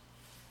hawk.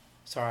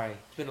 Sorry,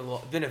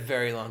 it's been a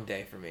very long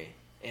day for me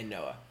and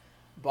Noah.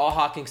 Ball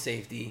hawking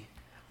safety.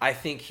 I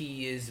think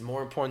he is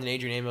more important than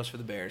Adrian Amos for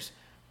the Bears.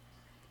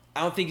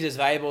 I don't think he's as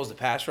valuable as the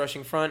pass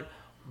rushing front,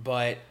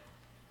 but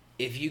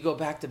if you go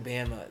back to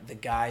Bama, the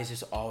guy's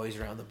just always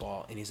around the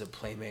ball, and he's a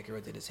playmaker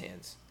with his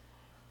hands.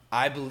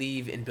 I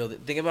believe in building.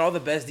 Think about all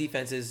the best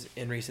defenses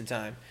in recent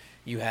time.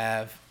 They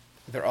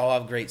all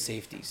have great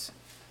safeties.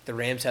 The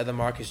Rams have the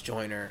Marcus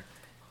Joyner.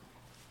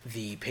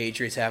 The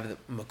Patriots have the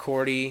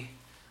McCourty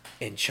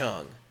and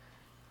Chung.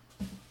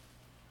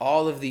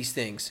 All of these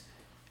things.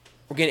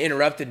 We're getting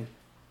interrupted.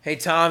 Hey,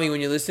 Tommy,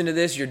 when you listen to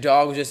this, your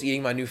dog was just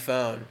eating my new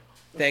phone.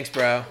 Thanks,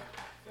 bro.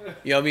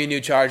 You owe me a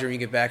new charger when you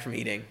get back from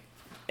eating.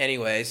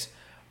 Anyways,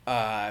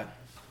 I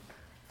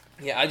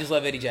just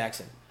love Eddie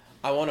Jackson.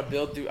 I want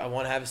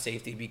to have a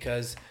safety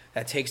because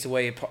that takes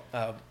away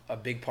a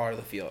big part of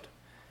the field.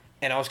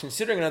 And I was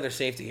considering another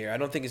safety here. I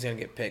don't think he's going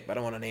to get picked, but I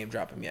don't want to name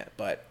drop him yet.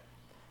 But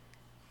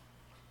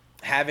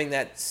having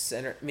that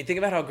center, I mean, think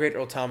about how great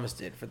Earl Thomas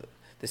did with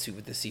the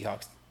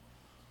Seahawks.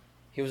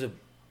 He was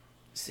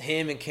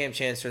him and Cam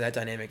Chancellor, that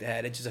dynamic they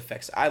had, it just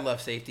affects. I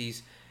love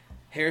safeties.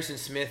 Harrison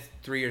Smith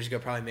 3 years ago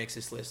probably makes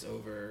this list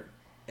over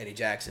Eddie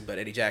Jackson, but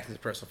Eddie Jackson's a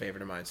personal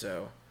favorite of mine.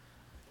 So,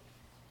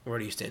 where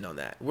do you stand on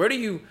that? Where do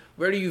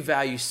you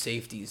value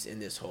safeties in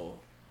this whole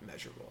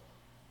measurable?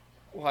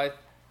 Well,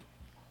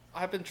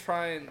 I've been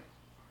trying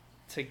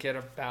to get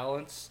a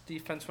balanced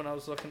defense when I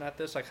was looking at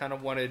this. I kind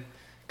of wanted,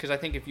 because I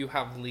think if you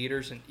have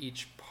leaders in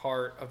each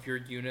part of your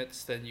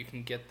units, then you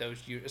can get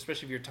those,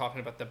 especially if you're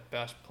talking about the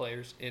best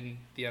players in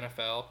the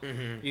NFL.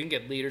 Mm-hmm. You can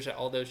get leaders at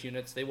all those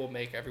units. They will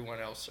make everyone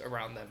else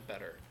around them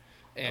better.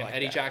 And like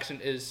Eddie that.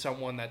 Jackson is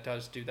someone that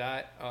does do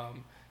that.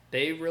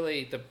 They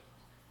really, the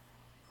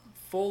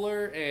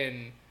Fuller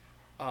and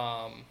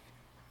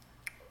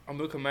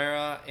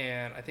Amukamara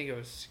and I think it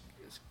was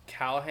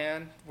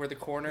Callahan were the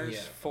corners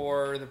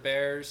for the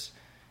Bears.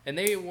 And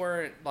they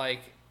weren't like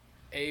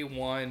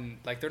A1,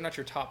 like they're not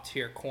your top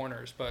tier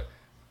corners, but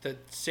the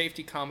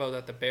safety combo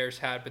that the Bears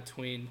had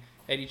between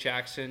Eddie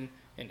Jackson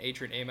and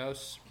Adrian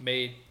Amos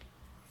made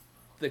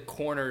the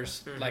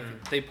corners, like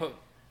they put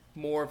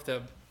more of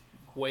the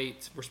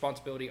weight,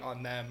 responsibility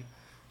on them.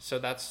 So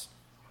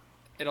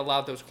it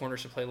allowed those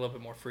corners to play a little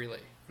bit more freely.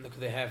 Look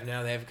what they have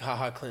now. They have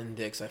Clinton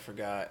Dix. I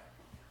forgot.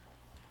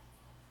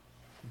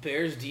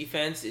 Bears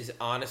defense is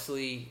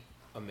honestly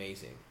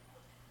amazing.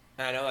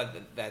 And I know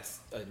that's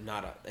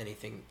not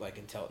anything like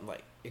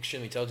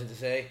extremely intelligent to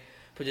say,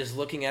 but just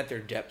looking at their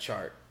depth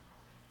chart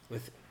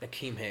with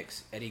Akeem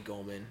Hicks, Eddie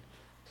Goldman,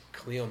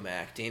 Khalil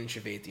Mack, Danny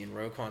Trevathan,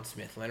 Roquan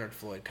Smith, Leonard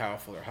Floyd, Kyle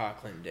Fuller,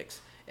 Clinton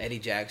Dix, Eddie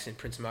Jackson,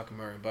 Prince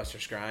Amukamara, and Buster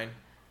Skrine.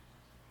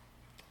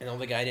 And the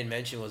only guy I didn't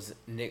mention was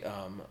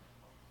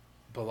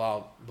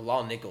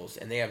Bilal Nichols,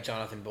 and they have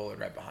Jonathan Bullard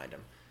right behind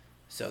him.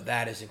 So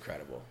that is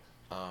incredible.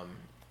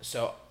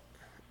 So,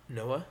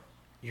 Noah,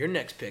 your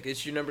next pick.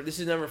 This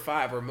is number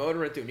 5. We're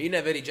motoring through. You didn't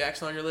have Eddie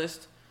Jackson on your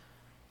list?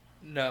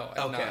 No.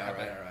 Okay, all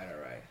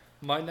right.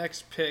 My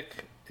next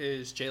pick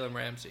is Jalen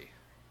Ramsey.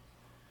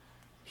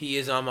 He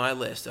is on my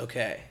list.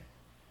 Okay.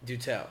 Do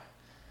tell.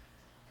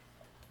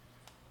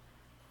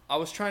 I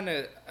was trying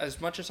to,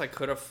 as much as I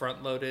could have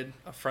front-loaded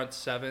a front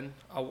 7.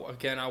 I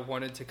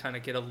wanted to kind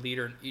of get a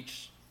leader in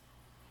each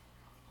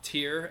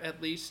tier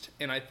at least,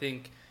 and I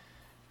think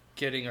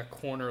getting a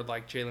corner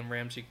like Jalen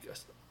Ramsey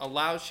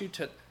allows you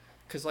to,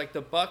 because like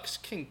the Bucks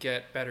can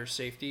get better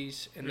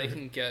safeties and they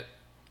can get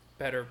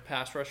better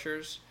pass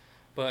rushers,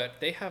 but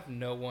they have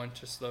no one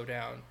to slow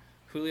down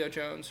Julio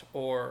Jones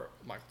or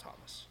Michael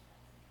Thomas.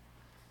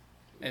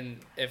 And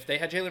if they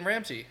had Jalen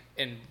Ramsey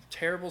and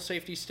terrible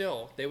safety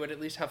still, they would at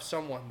least have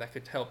someone that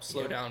could help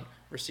slow down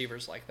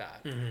receivers like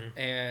that. Mm-hmm.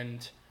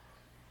 And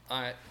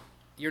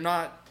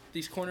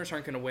these corners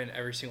aren't going to win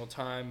every single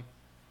time.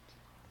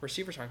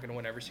 Receivers aren't going to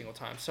win every single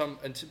time.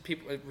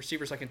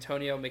 Receivers like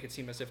Antonio make it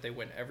seem as if they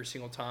win every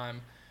single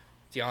time.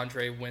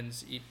 DeAndre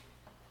wins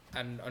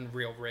at an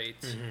unreal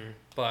rate. Mm-hmm.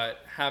 But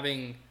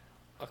having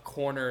a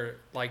corner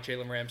like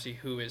Jalen Ramsey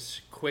who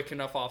is quick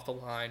enough off the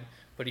line,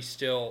 but he's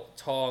still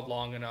tall and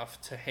long enough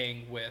to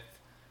hang with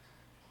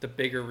the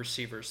bigger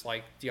receivers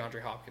like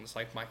DeAndre Hopkins,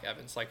 like Mike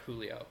Evans, like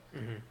Julio,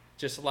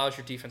 just allows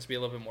your defense to be a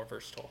little bit more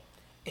versatile.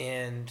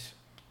 And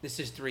this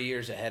is 3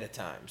 years ahead of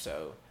time,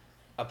 so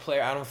a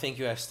player. I don't think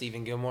you have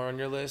Stephen Gilmore on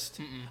your list.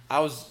 I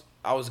was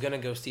gonna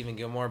go Stephen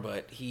Gilmore,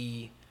 but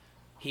he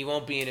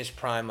won't be in his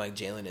prime like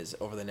Jalen is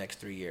over the next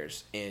 3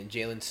 years. And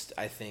Jalen,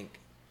 I think,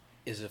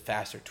 is a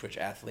faster twitch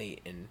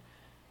athlete, and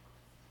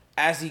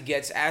as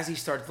he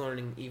starts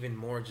learning even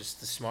more, just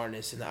the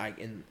smartness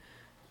and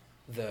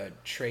the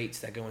traits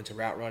that go into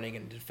route running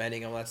and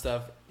defending and all that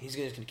stuff, he's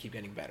just gonna keep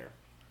getting better.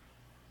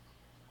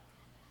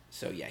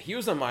 So yeah, he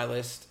was on my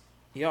list.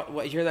 You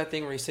hear that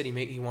thing where he said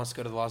he wants to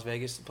go to Las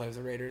Vegas to play with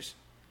the Raiders?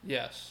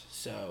 Yes.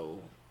 So,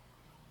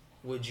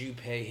 would you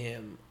pay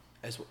him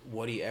as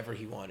whatever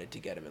he wanted to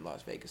get him in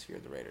Las Vegas if you're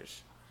the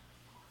Raiders?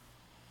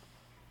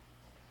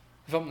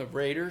 If I'm the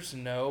Raiders,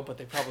 no, but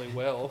they probably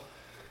will.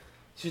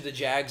 Should the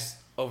Jags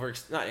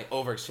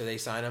so they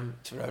sign him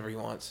to whatever he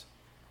wants?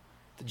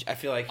 I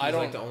feel like he's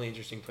like the only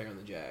interesting player on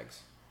the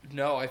Jags.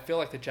 No, I feel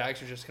like the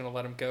Jags are just going to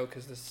let him go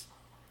because this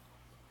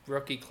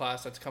rookie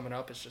class that's coming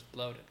up is just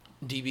loaded.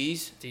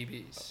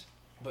 DBs.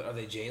 But are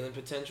they Jalen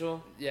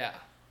potential? Yeah.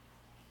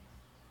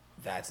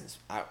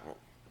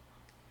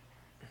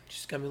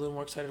 Just got me a little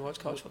more excited to watch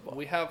college football.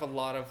 We have a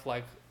lot of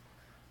like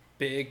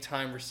big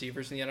time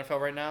receivers in the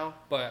NFL right now,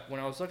 but when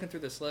I was looking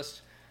through this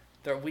list,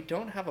 we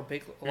don't have a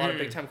lot of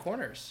big time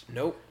corners.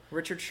 Nope.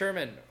 Richard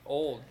Sherman,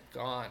 old,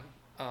 gone.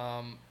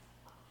 Jalen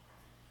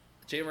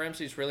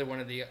Ramsey is really one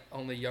of the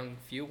only young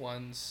few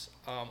ones.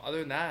 Other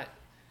than that,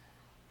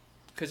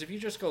 because if you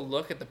just go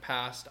look at the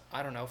past,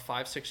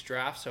 5-6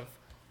 drafts of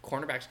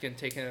cornerbacks getting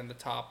taken in the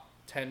top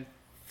 10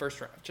 first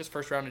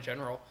round in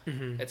general,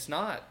 it's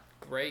not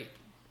great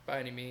by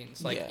any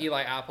means.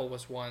 Eli Apple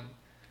was one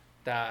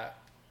that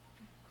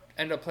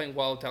ended up playing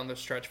well down the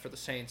stretch for the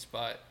Saints,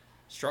 but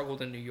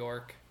struggled in New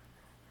York.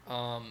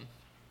 I'm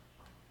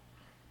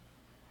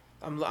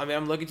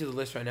looking to the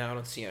list right now. I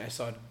don't see it. I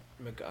saw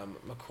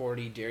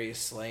McCourty, Darius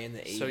Slay in the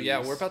 80s. So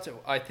yeah, we're about to.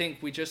 I think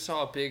we just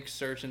saw a big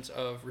surgence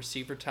of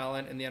receiver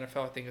talent in the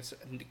NFL. I think it's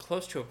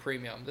close to a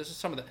premium. This is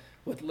some of the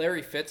with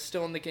Larry Fitz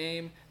still in the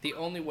game. The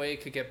only way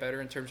it could get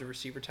better in terms of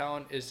receiver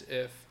talent is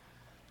if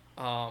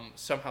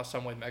somehow,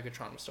 some way,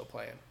 Megatron was still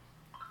playing.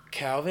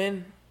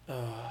 Calvin.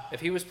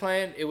 If he was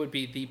playing, it would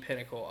be the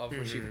pinnacle of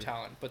receiver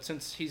talent. But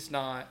since he's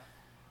not,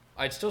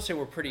 I'd still say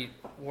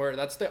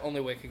that's the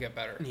only way it could get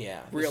better.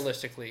 Yeah.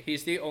 Realistically,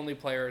 he's the only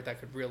player that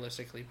could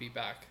realistically be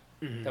back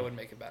that would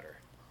make it better.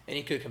 And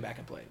he could come back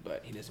and play,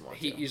 but he doesn't want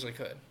to. He easily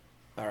could.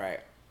 All right.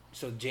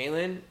 So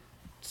Jalen,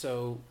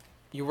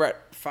 you were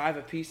at 5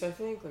 apiece, I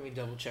think. Let me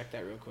double check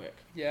that real quick.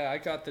 Yeah, I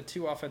got the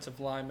 2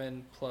 offensive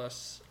linemen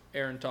plus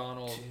Aaron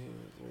Donald 2,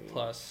 3,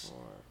 plus 4.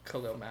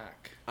 Khalil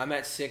Mack. I'm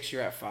at 6.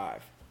 You're at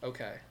 5.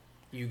 Okay.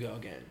 You go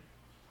again.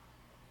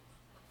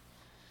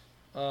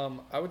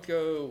 I would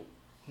go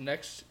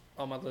next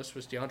on my list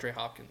was DeAndre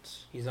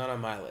Hopkins. He's not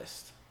on my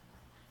list.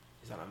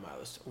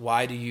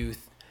 Why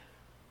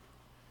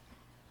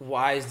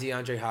is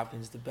DeAndre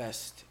Hopkins the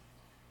best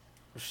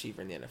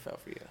receiver in the NFL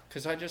for you?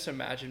 Because I just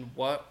imagine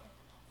what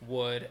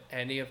would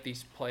any of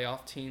these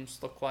playoff teams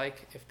look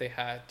like if they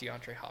had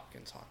DeAndre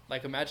Hopkins on.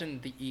 Like,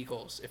 imagine the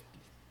Eagles if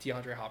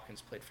DeAndre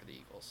Hopkins played for the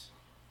Eagles.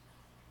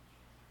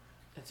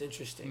 That's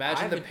interesting.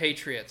 Imagine the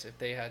Patriots if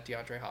they had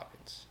DeAndre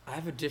Hopkins. I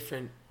have a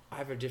different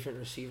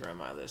receiver on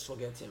my list. We'll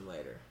get to him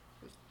later.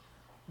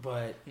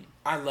 But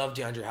I love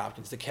DeAndre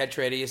Hopkins. The catch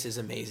radius is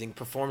amazing.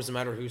 Performs no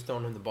matter who's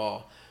throwing him the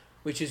ball,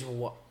 which is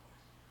what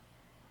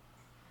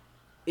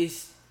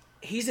is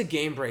he's a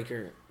game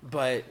breaker.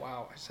 But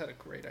wow, I just had a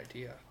great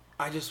idea.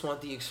 I just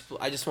want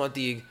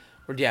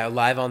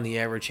live on the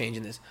air. We're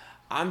changing this.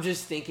 I'm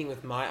just thinking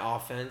with my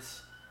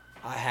offense,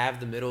 I have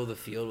the middle of the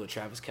field with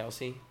Travis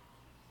Kelce,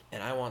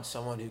 and I want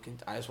someone who can.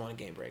 I just want a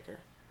game breaker.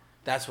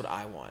 That's what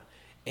I want.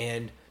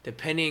 And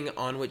depending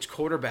on which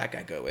quarterback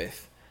I go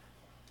with,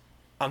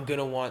 I'm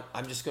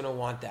just gonna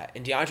want that.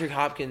 And DeAndre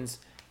Hopkins,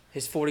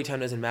 his 40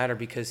 time doesn't matter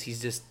because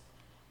he's just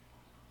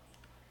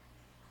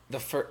the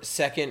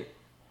second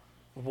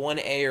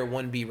 1A or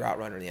 1B route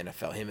runner in the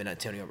NFL. Him and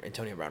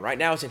Antonio Brown. Right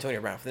now it's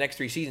Antonio Brown. For the next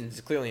 3 seasons,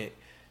 it's clearly.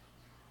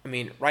 I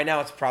mean, right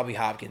now it's probably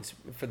Hopkins.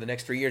 For the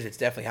next 3 years, it's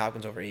definitely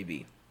Hopkins over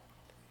AB.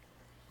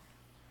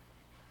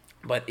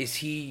 But is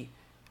he?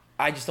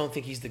 I just don't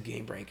think he's the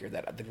game breaker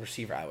that the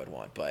receiver I would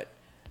want. But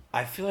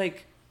I feel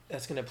like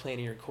that's going to play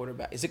into your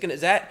quarterback.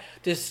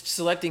 Does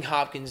selecting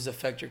Hopkins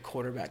affect your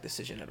quarterback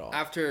decision at all?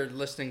 After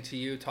listening to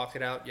you talk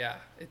it out, yeah,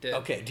 it did.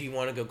 Okay, do you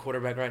want to go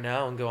quarterback right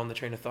now and go on the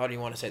train of thought, or do you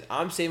want to say,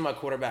 I'm saving my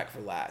quarterback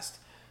for last?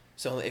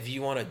 So if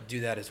you want to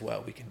do that as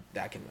well,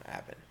 that can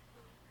happen.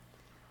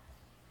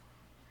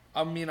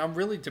 I mean, I'm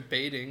really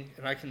debating,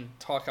 and I can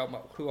talk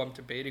out who I'm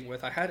debating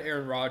with. I had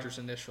Aaron Rodgers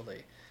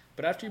initially,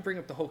 but after you bring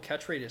up the whole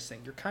catch radius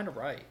thing, you're kind of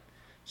right.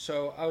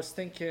 So I was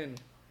thinking,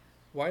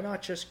 why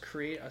not just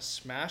create a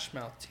Smash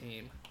Mouth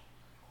team?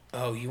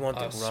 Oh, you want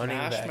the running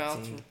back Smash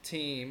Mouth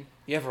team.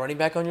 You have running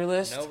back on your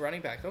list? No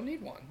running back. Don't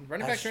need one.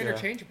 Running backs are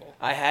interchangeable.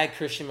 I had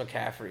Christian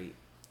McCaffrey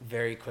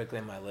very quickly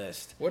on my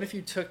list. What if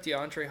you took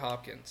DeAndre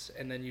Hopkins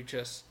and then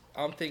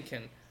I'm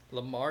thinking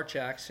Lamar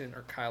Jackson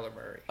or Kyler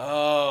Murray.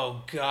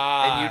 Oh,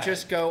 God. And you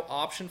just go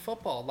option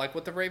football, like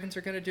what the Ravens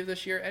are going to do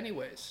this year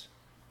anyways.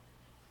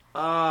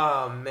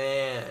 Oh,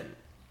 man.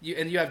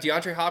 You have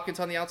DeAndre Hopkins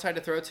on the outside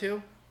to throw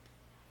to?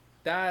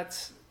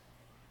 That's...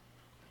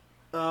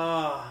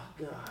 Oh,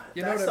 God.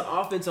 That's the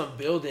offense I'm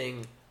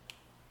building.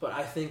 But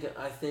I think,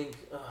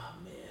 oh,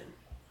 man.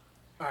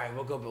 All right,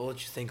 we'll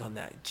let you think on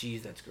that.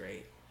 Jeez, that's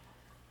great.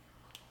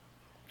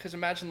 Because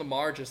imagine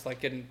Lamar just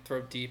like getting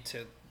thrown deep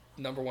to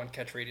number 1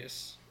 catch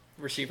radius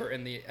receiver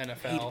in the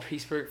NFL.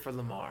 Pittsburgh for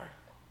Lamar.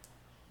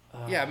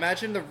 Yeah,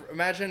 imagine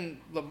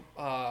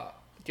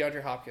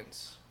DeAndre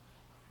Hopkins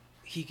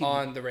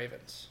on the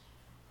Ravens.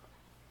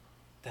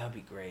 That would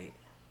be great.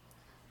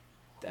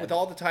 With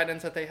all the tight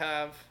ends that they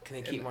have. Can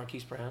they keep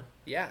Marquise Brown?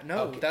 Yeah,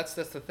 no, okay. That's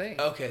the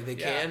thing. Okay, they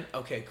can?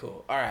 Okay,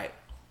 cool. All right.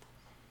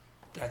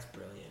 That's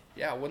brilliant.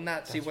 Yeah, wouldn't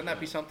that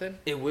be something?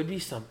 It would be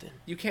something.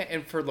 You can't,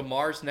 and for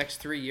Lamar's next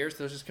 3 years,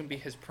 those is going to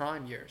be his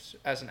prime years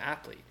as an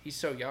athlete. He's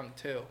so young,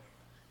 too.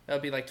 That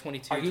would be like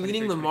 22. Are you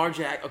leading Lamar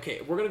Jackson?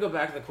 Okay, we're going to go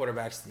back to the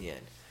quarterbacks to the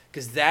end.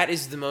 Because that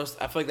is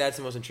I feel like that's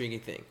the most intriguing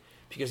thing.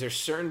 Because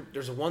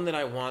there's one that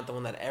I want, the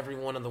one that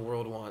everyone in the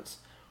world wants.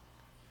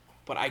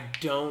 But I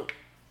don't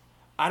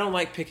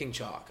like picking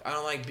chalk. I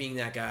don't like being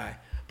that guy.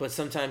 But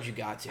sometimes you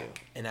got to.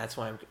 And that's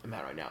why I'm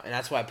at right now. And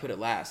that's why I put it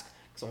last.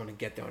 Because I want to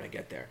get there when I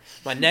get there.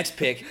 My next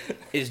pick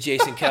is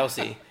Jason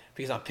Kelce.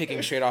 Because I'm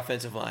picking straight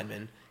offensive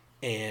lineman.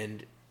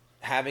 And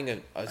having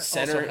a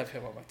center. I also have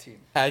him on my team.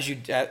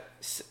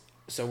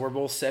 So we're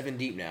both 7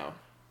 deep now.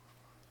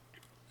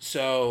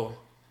 So,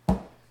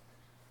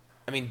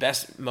 I mean,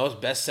 best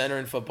center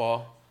in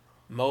football.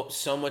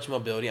 So much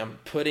mobility. I'm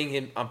putting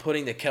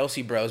the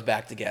Kelce bros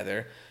back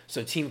together.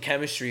 So team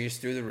chemistry is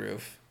through the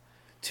roof.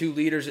 2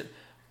 leaders.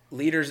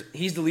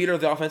 He's the leader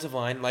of the offensive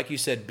line. Like you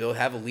said, Bill,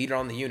 have a leader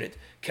on the unit.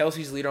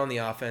 Kelce's leader on the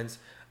offense.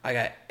 I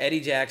got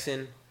Eddie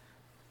Jackson,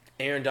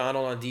 Aaron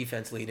Donald on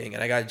defense leading,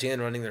 and I got Jalen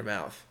running their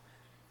mouth.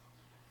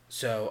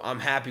 So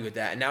I'm happy with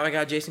that. And now I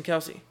got Jason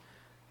Kelsey.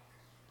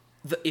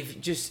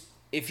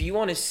 If you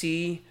want to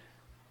see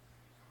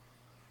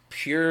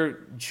pure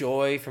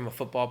joy from a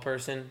football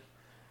person,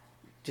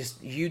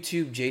 just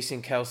YouTube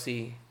Jason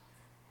Kelsey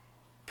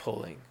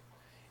pulling.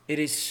 It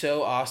is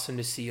so awesome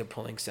to see a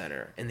pulling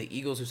center, and the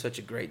Eagles do such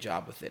a great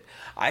job with it.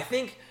 I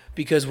think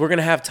because we're going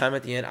to have time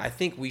at the end, I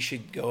think we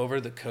should go over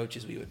the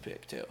coaches we would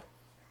pick too.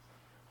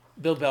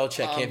 Bill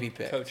Belichick can't be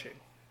picked. Coaching.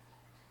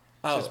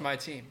 Oh, It's just my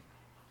team.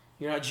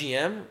 you're not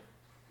GM?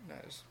 No,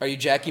 Are you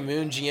Jackie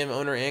Moon, GM,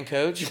 owner, and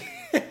coach?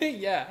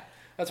 yeah,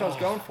 that's what I was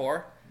going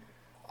for.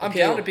 I'm Okay.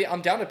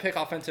 down to pick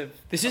offensive.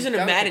 This I'm isn't a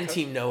down to Madden pick coach.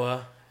 team,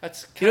 Noah.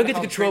 That's You don't kinda get the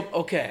how control. great-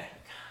 Okay.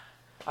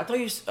 I thought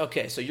you.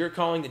 Okay, so you're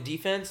calling the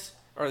defense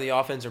or the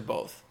offense or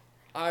both?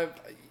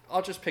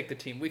 I'll just pick the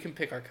team. We can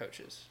pick our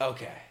coaches.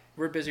 Okay.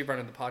 We're busy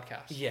running the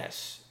podcast.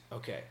 Yes.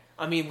 Okay.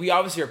 I mean, we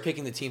obviously are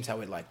picking the teams how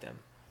we'd like them.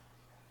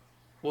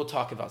 We'll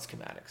talk about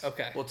schematics.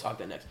 Okay. We'll talk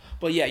that next.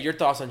 But yeah, your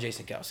thoughts on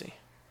Jason Kelsey?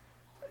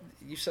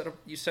 You said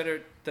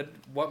it that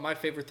what my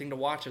favorite thing to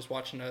watch is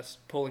watching us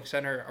pulling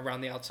center around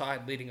the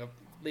outside,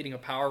 leading a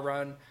power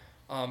run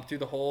through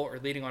the hole or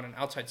leading on an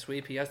outside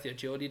sweep. He has the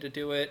agility to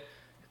do it.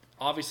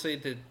 Obviously,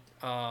 the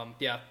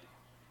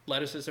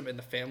athleticism and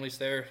the family's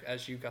there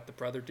as you got the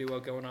brother duo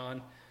going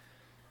on.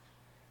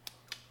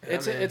 Yeah,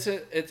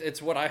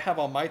 It's what I have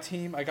on my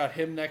team. I got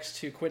him next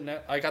to Quentin.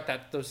 I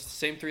got those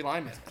same three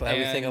linemen. Glad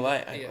we think And,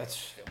 alike. yeah,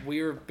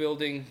 we are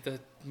building the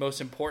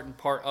most important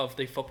part of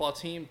the football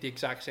team the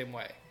exact same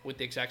way with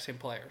the exact same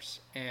players,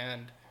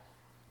 and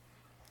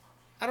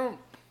I'm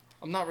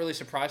not really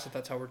surprised that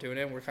that's how we're doing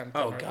it. We're kind of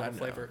throwing our own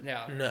flavor.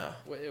 Yeah, No.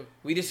 It-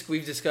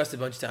 We've discussed it a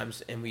bunch of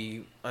times, and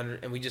we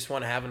just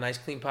want to have a nice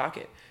clean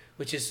pocket,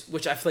 which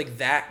I feel like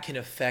that can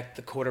affect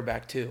the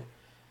quarterback too.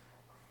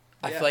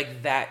 I Yeah. feel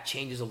like that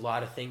changes a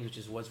lot of things, which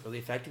is what's really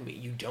affecting me.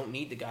 You don't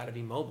need the guy to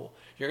be mobile.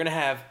 You're gonna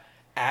have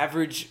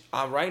average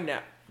right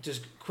now.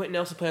 Just Quentin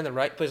Nelson plays on the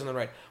right.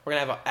 We're gonna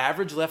have an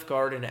average left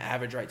guard and an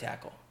average right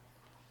tackle.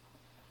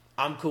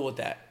 I'm cool with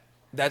that.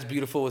 That's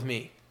beautiful with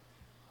me.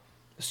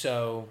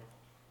 So,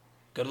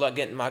 good luck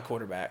getting my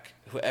quarterback,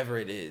 whoever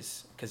it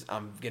is, because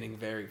I'm getting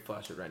very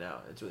flustered right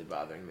now. It's really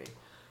bothering me.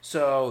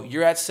 So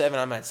you're at 7.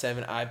 I'm at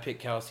 7. I pick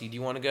Kelsey. Do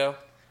you want to go?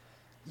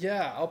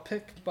 Yeah, I'll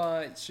pick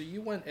my. So you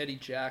went Eddie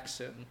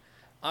Jackson.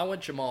 I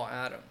went Jamal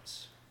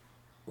Adams.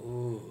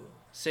 Ooh.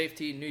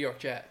 Safety, New York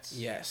Jets.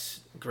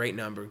 Yes, great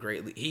number,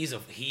 great. He is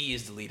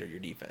the leader of your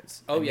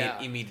defense. Yeah.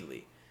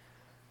 Immediately.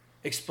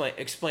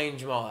 Explain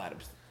Jamal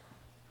Adams.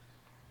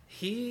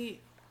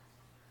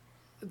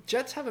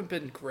 Jets haven't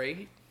been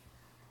great.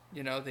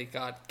 You know, they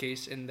got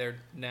Gase in there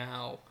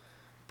now,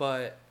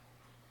 but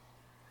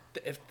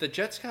if the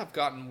Jets have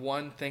gotten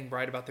one thing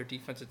right about their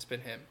defense, it's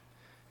been him.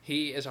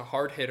 He is a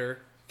hard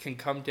hitter, can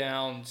come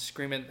down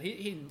screaming.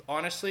 He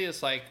honestly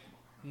is like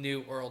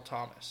new Earl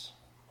Thomas.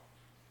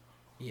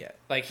 Yeah,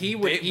 Like he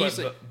would big,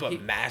 easily, but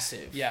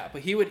massive. yeah,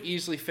 but he would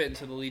easily fit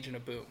into the Legion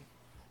of Boom.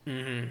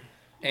 Mm-hmm.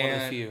 And, One of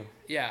the few.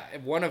 Yeah,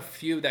 one of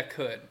few that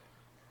could.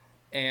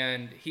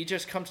 And he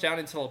just comes down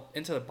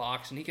into the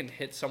box and he can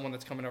hit someone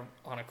that's coming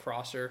on a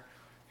crosser.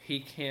 He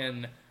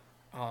can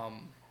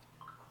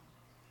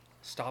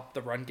stop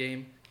the run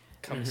game.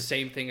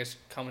 Same thing as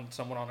coming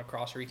someone on a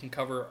crosser. He can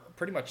cover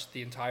pretty much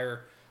the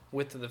entire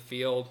width of the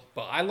field.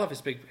 But I love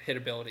his big hit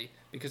ability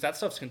because that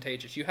stuff's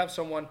contagious. You have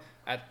someone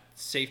at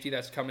safety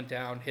that's coming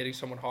down, hitting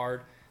someone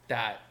hard.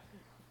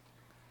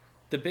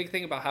 The big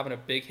thing about having a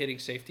big hitting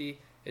safety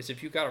is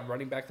if you got a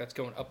running back that's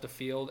going up the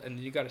field and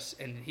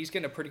he's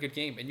getting a pretty good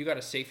game, and you got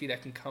a safety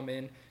that can come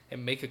in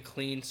and make a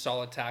clean,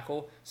 solid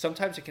tackle.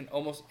 Sometimes it can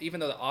almost, even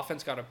though the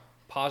offense got a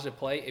positive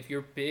play, if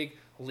your big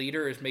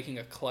leader is making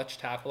a clutch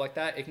tackle like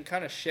that, it can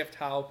kind of shift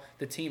how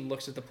the team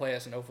looks at the play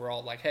as an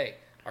overall. Like, hey,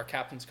 our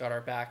captain's got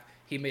our back.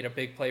 He made a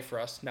big play for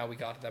us. Now we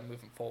got them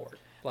moving forward.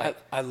 Like,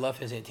 I love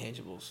his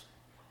intangibles.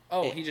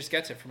 he just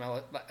gets it from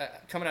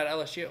coming out of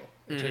LSU.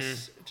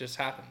 It just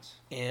happens.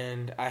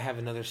 And I have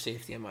another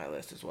safety on my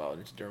list as well,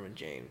 and it's Derwin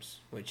James,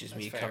 which is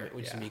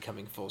me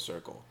coming full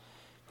circle.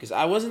 Because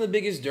I wasn't the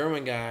biggest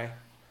Derwin guy,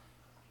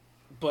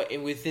 but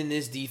within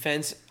this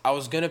defense, I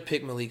was gonna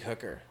pick Malik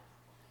Hooker.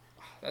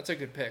 That's a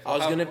good pick. I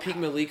was gonna pick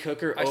Malik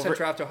Hooker I over. said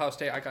draft Ohio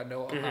State. I got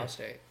no Ohio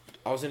State.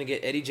 I was gonna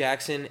get Eddie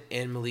Jackson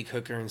and Malik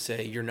Hooker and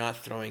say you're not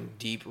throwing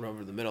deep or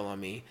over the middle on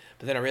me.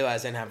 But then I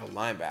realized I didn't have a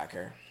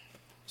linebacker,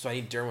 so I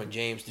need Derwin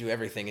James to do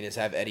everything and just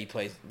have Eddie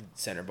play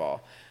center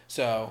ball.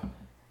 So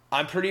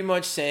I'm pretty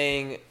much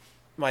saying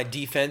my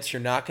defense,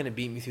 you're not gonna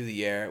beat me through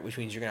the air, which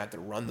means you're gonna have to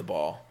run the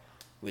ball,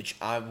 which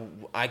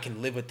I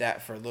can live with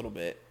that for a little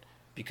bit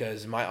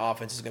because my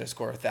offense is gonna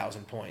score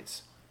 1,000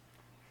 points.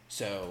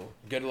 So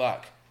good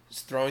luck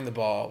just throwing the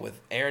ball with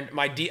Aaron.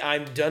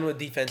 I'm done with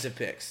defensive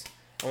picks.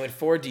 I went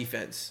 4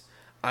 defense.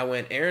 I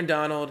went Aaron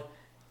Donald,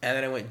 and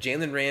then I went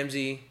Jalen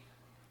Ramsey,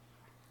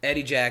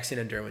 Eddie Jackson,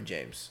 and Derwin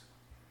James.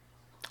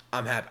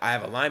 I'm happy. I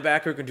have a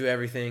linebacker who can do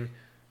everything,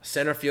 a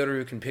center fielder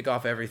who can pick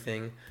off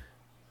everything.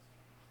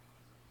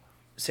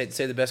 Say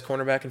the best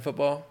cornerback in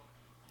football?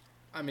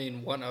 I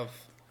mean, one of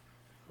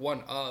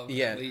one of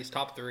Yeah. at least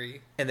top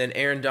 3. And then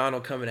Aaron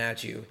Donald coming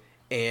at you.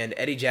 And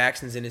Eddie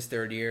Jackson's in his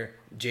 3rd year.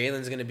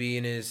 Jalen's going to be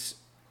in his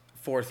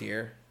 4th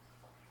year.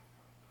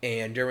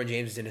 And Derwin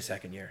James is in his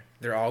 2nd year.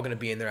 They're all going to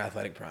be in their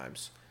athletic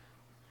primes.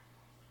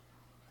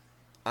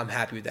 I'm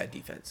happy with that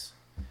defense.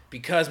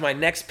 Because my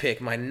next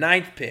pick, my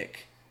 9th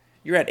pick,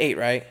 you're at 8,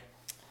 right?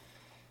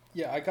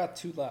 Yeah, I got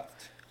 2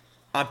 left.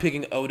 I'm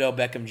picking Odell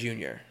Beckham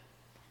Jr.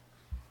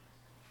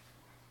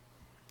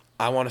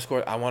 I want to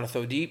score. I want to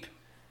throw deep.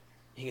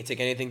 He can take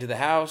anything to the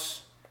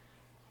house.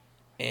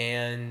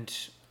 And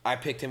I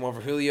picked him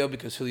over Julio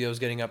because Julio's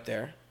getting up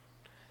there.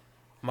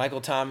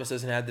 Michael Thomas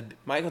doesn't have the.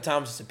 Michael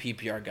Thomas is a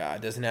PPR guy.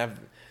 Doesn't have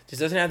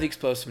the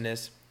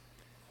explosiveness.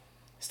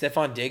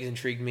 Stephon Diggs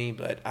intrigued me,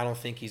 but I don't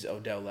think he's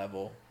Odell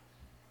level.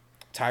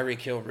 Tyreek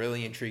Hill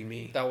really intrigued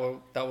me. That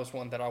was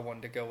one that I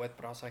wanted to go with,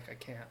 but I was like, I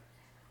can't.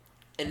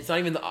 And it's not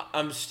even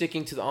I'm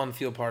sticking to the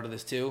on-field part of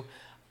this too.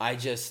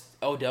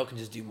 Odell can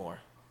just do more.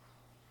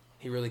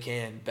 He really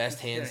can. Best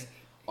hands.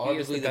 He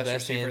is the Arguably best the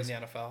best receiver hands.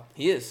 in the NFL.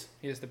 He is.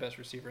 He is the best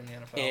receiver in the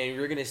NFL. And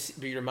you're going to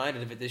be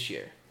reminded of it this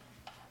year.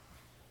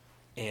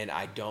 And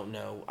I don't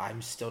know. I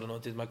still don't know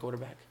what to do with my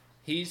quarterback.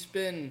 He's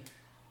been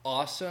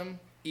awesome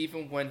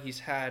even when he's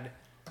had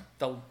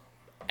the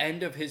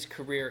end of his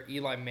career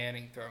Eli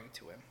Manning throwing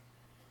to him.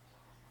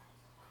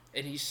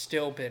 And he's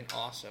still been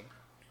awesome.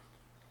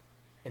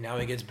 And now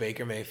he gets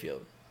Baker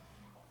Mayfield.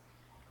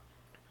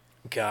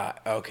 God,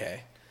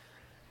 okay.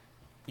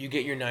 You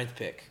get your 9th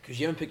pick because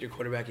you haven't picked your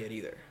quarterback yet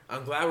either.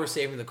 I'm glad we're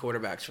saving the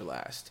quarterbacks for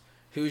last.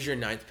 Who's your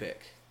 9th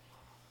pick?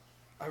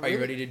 Are you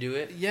ready to do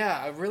it? Yeah,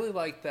 I really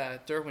like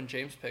that Derwin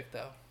James pick,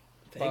 though.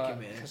 Thank you,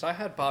 man. Because I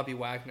had Bobby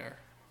Wagner.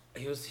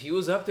 He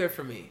was up there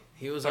for me.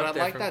 But I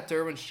like that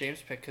Derwin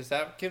James pick because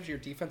that gives your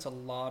defense a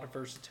lot of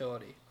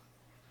versatility.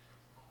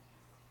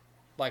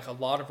 Like a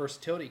lot of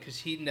versatility because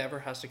he never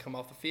has to come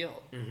off the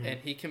field. Mm-hmm. And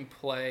he can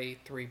play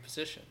 3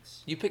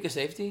 positions. You pick a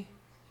safety?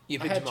 You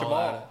I pick had Jamal.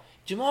 Jamal.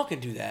 Jamal can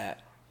do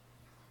that.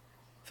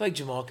 I feel like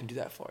Jamal can do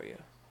that for you.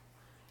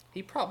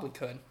 He probably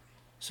could.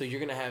 So you're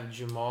going to have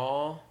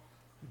Jamal,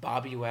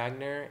 Bobby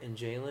Wagner, and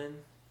Jalen,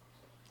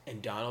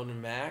 and Donald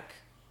and Mac.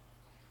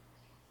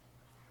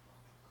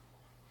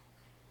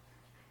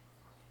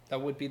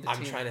 That would be the team.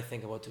 I'm trying to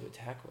think of what to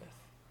attack with.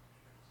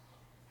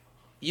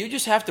 You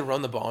just have to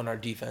run the ball in our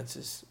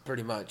defenses,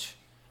 pretty much,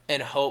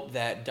 and hope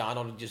that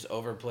Donald just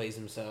overplays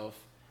himself,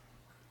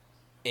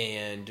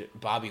 and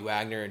Bobby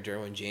Wagner and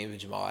Derwin James and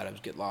Jamal Adams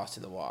get lost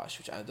in the wash,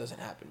 which doesn't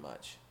happen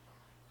much.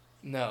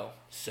 No.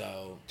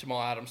 So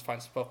Jamal Adams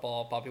finds the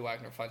football. Bobby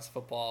Wagner finds the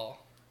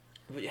football.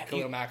 but yeah,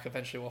 Khalil Mack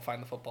eventually will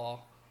find the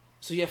football.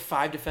 so you have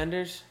 5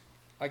 defenders?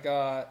 You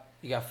got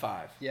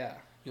 5. Yeah.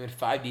 You had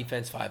 5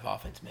 defense, 5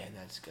 offense. Man,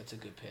 that's a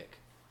good pick.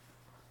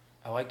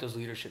 I like those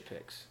leadership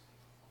picks.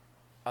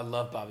 I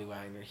love Bobby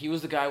Wagner. He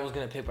was the guy I was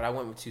going to pick, but I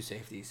went with 2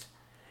 safeties.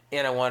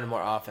 And I wanted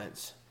more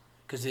offense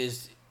because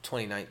his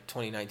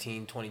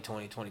 2019,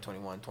 2020,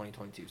 2021,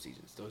 2022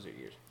 seasons, those are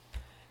years.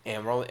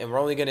 And we're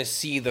only going to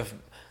see the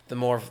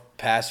more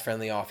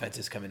pass-friendly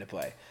offenses come into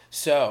play.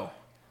 So,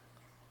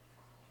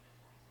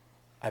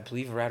 I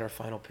believe we're at our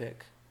final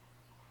pick.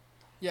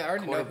 Yeah, I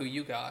already know who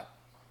you got.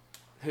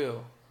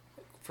 Who?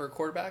 For a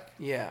quarterback?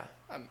 Yeah.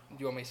 Do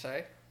you want me to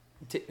say?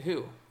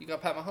 Who? You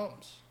got Pat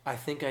Mahomes. I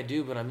think I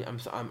do, but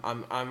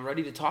I'm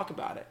ready to talk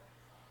about it.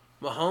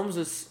 Mahomes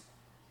is.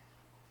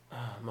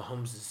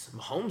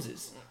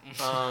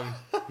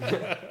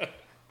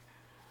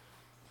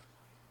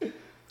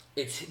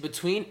 It's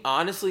between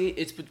honestly,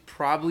 it's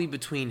probably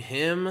between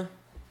him,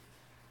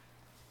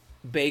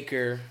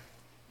 Baker.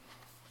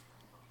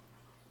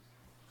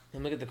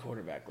 And look at the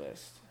quarterback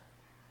list.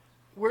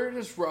 Where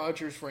does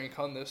Rodgers rank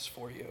on this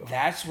for you?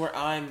 That's where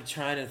I'm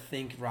trying to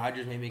think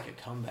Rodgers may make a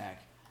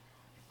comeback.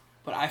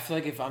 But I feel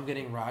like if I'm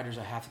getting Rodgers,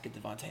 I have to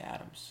get Devontae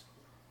Adams.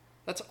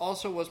 That's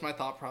also was my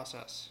thought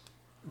process.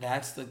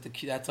 That's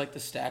like the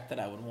stack that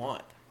I would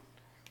want.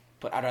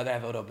 But I'd rather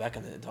have Odell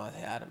Beckham than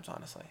Devontae Adams,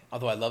 honestly.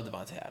 Although I love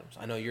Devontae Adams.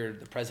 I know you're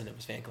the president of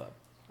his fan club.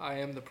 I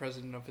am the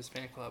president of his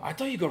fan club. I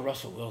thought you'd go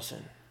Russell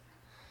Wilson.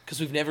 Because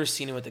we've never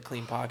seen him with a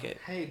clean pocket.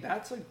 Hey,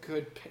 that's a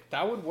good pick.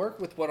 That would work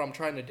with what I'm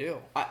trying to do.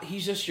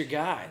 He's just your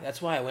guy.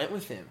 That's why I went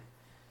with him.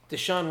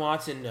 Deshaun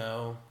Watson,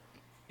 no.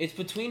 It's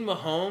between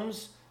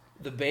Mahomes,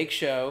 the Bake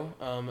Show,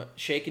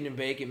 Shake and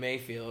Bake at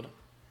Mayfield.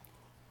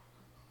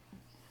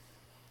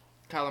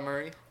 Kyler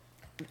Murray.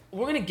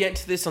 We're going to get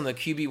to this on the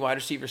QB wide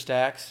receiver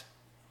stacks.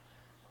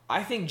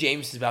 I think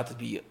James is about to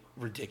be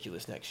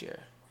ridiculous next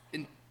year.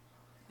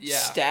 Yeah.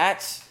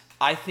 Stats,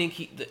 I think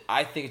it's just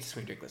going to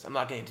be ridiculous. I'm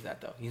not getting into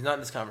that, though. He's not in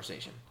this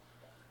conversation.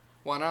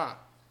 Why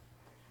not?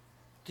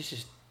 This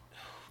is...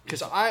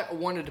 Because I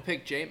wanted to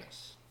pick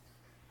Jameis.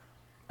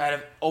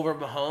 Over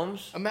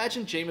Mahomes?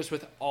 Imagine Jameis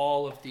with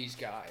all of these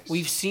guys.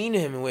 We've seen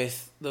him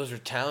with those are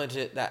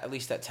talented, at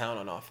least that talent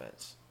on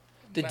offense.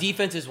 The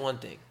defense is one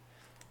thing.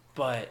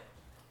 But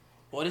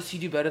what does he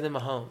do better than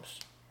Mahomes?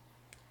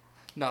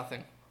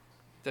 Nothing.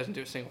 Doesn't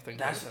do a single thing.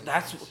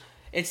 That's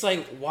it's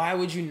like, why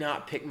would you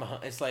not pick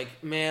Mahomes? It's like,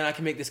 man, I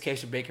can make this case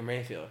for Baker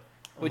Mayfield.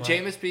 Would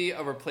Jameis be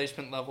a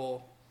replacement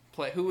level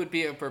Who would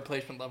be a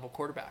replacement level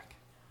quarterback?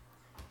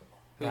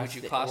 Who would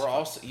you We're classify?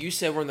 also. You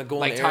said we're in the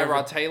golden Like era.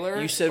 Tyrod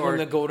Taylor? You said we're or in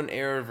the golden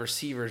era of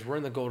receivers. We're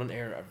in the golden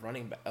era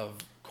of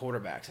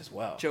quarterbacks as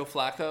well. Joe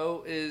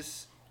Flacco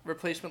is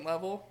replacement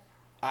level.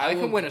 I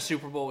can win a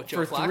Super Bowl with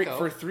Joe Flacco.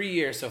 For 3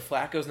 years, so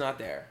Flacco's not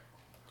there.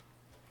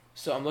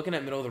 So I'm looking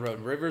at middle of the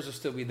road. Rivers will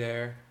still be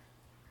there.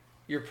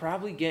 You're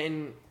probably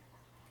getting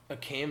a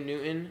Cam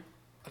Newton.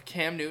 A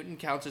Cam Newton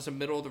counts as a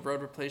middle of the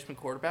road replacement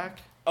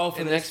quarterback. Oh,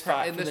 for the next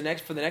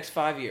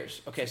 5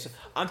 years. Okay, so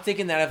I'm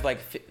thinking that of like.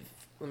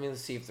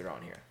 Let's see if they're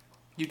on here.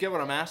 You get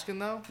what I'm asking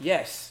though?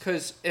 Yes.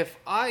 Because if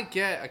I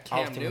get a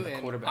Cam Newton,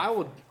 quarterback. I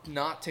would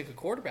not take a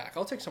quarterback.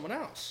 I'll take someone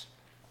else.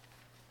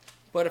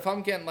 But if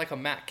I'm getting like a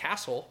Matt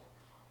Castle,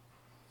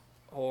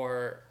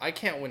 or I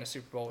can't win a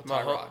Super Bowl with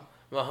Tyrod.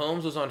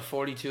 Mahomes was on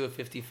 42 of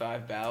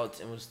 55 ballots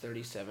and was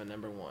 37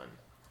 number one.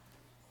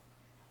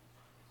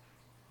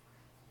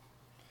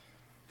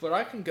 But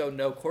I can go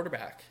no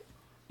quarterback.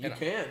 You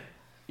can.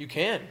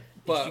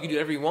 But you can do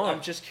whatever you want.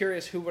 I'm just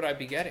curious, who would I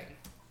be getting?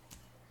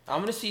 I'm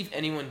going to see if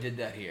anyone did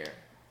that here.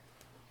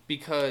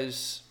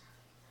 Because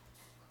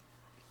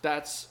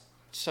that's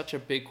such a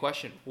big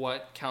question.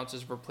 What counts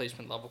as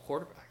replacement level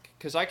quarterback?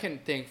 Because I can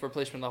think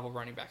replacement level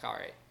running back, all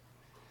right.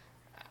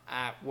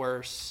 At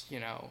worst,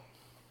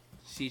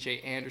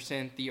 C.J.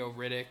 Anderson, Theo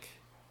Riddick.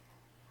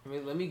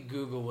 Let me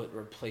Google what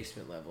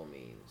replacement level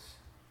means.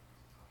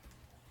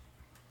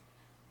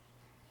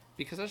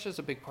 Because that's just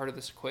a big part of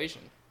this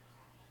equation.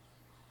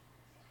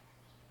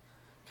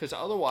 Because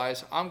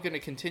otherwise, I'm going to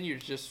continue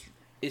to just...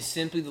 Is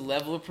simply the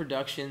level of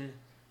production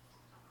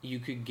you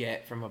could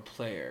get from a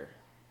player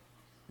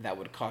that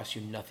would cost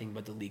you nothing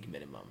but the league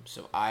minimum.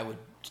 So I would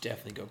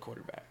definitely go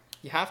quarterback.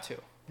 You have to.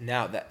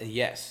 Now that,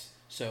 yes.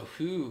 So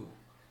who...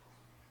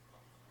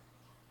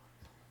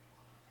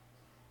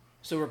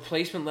 So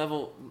replacement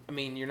level,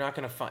 you're not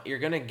going to find...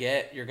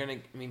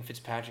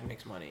 Fitzpatrick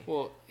makes money.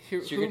 Well,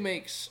 who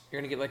makes...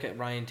 You're going to get like a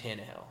Ryan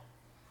Tannehill.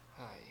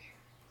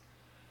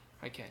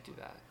 I can't do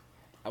that.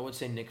 I would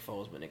say Nick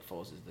Foles, but Nick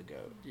Foles is the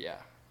GOAT. Yeah.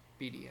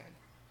 BDN.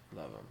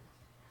 Love him.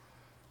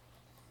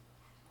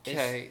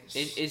 Okay.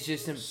 It's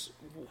just...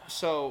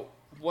 So,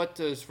 what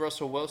does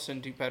Russell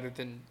Wilson do better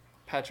than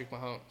Patrick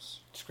Mahomes?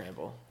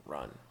 Scramble.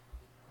 Run.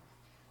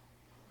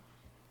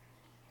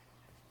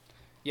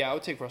 Yeah, I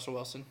would take Russell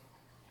Wilson.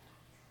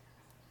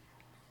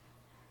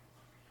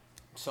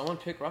 Someone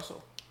pick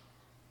Russell.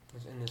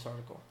 It's in this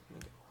article.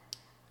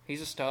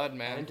 He's a stud,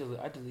 man.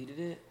 I deleted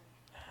it.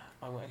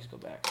 I'm going to go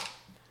back.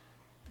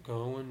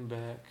 Going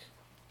back.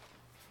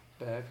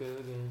 Back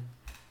again.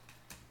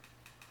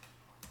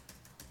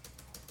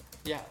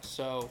 Yeah,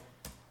 so...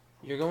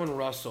 You're going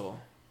Russell.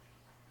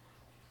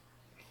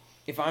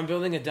 If I'm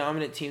building a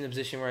dominant team, the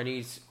position where I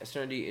need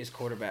certainty is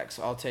quarterback.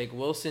 So I'll take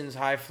Wilson's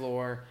high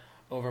floor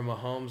over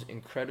Mahomes'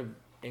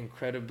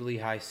 incredibly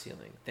high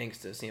ceiling, thanks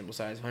to sample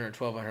size of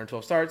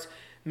 112 starts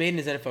made in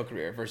his NFL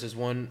career versus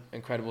one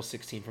incredible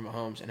 16 from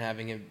Mahomes and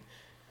having him,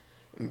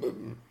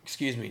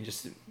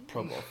 just a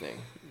Pro Bowl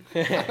thing.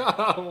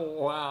 Oh,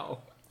 wow.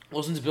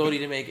 Wilson's ability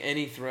to make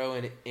any throw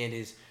and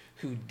his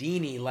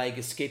Houdini-like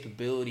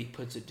escapability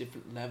puts a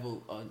different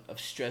level of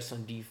stress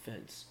on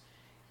defense,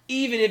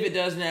 even if it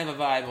doesn't have a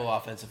viable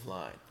offensive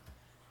line.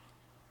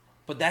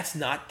 But that's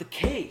not the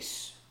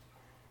case.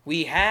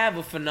 We have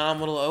a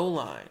phenomenal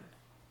O-line.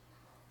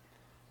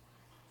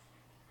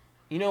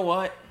 You know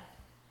what?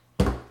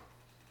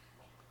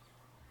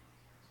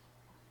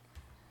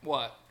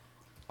 What?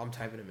 I'm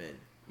typing them in.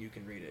 You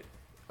can read it.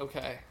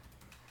 Okay.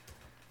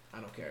 I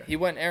don't care. He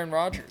went Aaron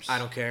Rodgers. I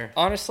don't care.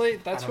 Honestly,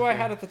 that's who I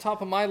had at the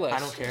top of my list. I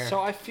don't care.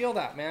 So I feel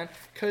that, man.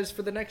 Because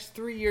for the next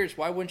 3 years,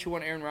 why wouldn't you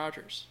want Aaron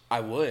Rodgers?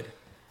 I would.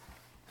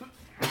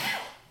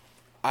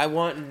 I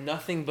want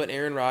nothing but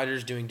Aaron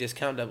Rodgers doing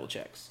discount double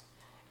checks.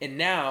 And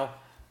now,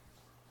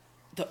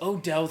 the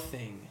Odell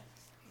thing.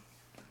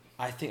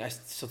 I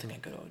still think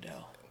I'd go to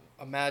Odell.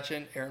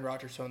 Imagine Aaron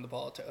Rodgers throwing the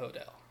ball to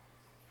Odell.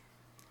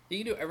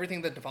 You can do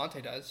everything that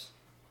Devontae does,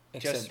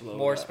 Except just blow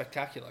more it up.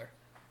 spectacular.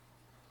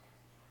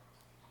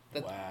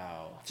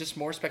 Wow. Just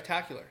more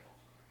spectacular.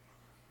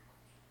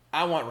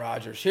 I want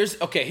Rodgers. Here's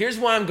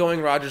why I'm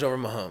going Rodgers over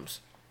Mahomes.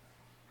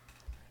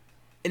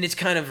 And it's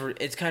kind of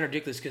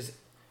ridiculous because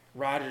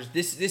Rodgers.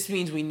 This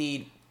means we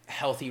need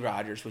healthy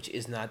Rodgers, which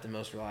is not the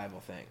most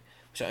reliable thing.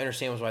 Which I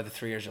understand was why the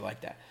 3 years are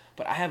like that.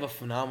 But I have a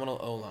phenomenal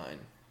O-line.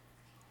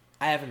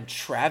 I have him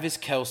Travis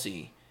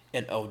Kelce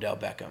and Odell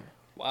Beckham.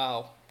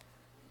 Wow.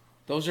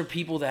 Those are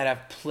people that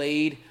have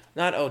played,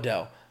 not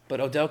Odell,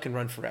 but Odell can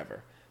run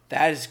forever.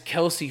 That is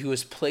Kelce, who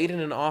has played in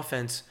an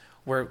offense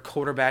where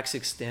quarterbacks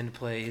extend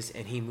plays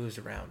and he moves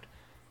around.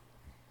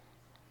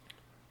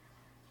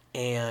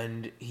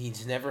 And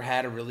he's never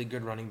had a really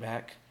good running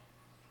back.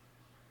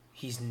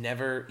 He's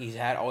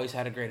always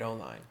had a great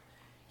O-line.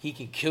 He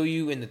can kill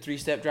you in the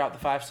 3-step drop,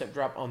 the 5-step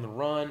drop, on the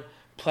run,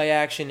 play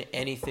action,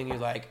 anything you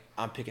like.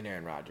 I'm picking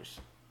Aaron Rodgers.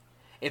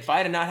 If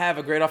I did not have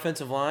a great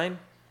offensive line,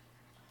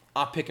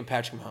 I'm picking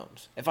Patrick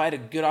Mahomes. If I had a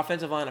good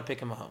offensive line, I'm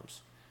picking Mahomes.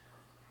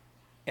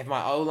 If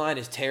my O-line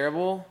is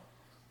terrible,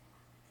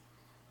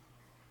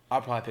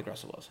 I'll probably pick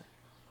Russell Wilson.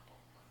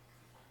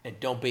 And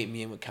don't bait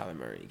me in with Kyler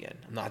Murray again.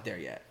 I'm not there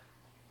yet.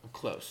 I'm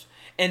close.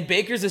 And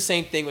Baker's the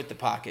same thing with the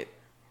pocket.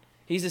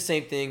 He's the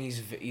same thing.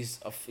 He's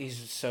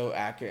so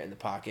accurate in the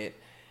pocket.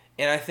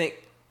 And I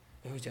think,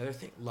 who's the other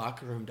thing?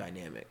 Locker room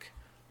dynamic.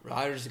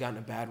 Rodgers has gotten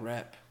a bad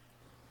rep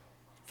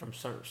from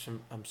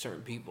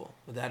certain people.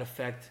 Would that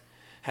affect?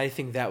 How do you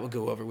think that would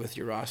go over with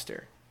your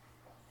roster?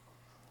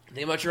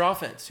 Think about your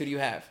offense. Who do you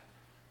have?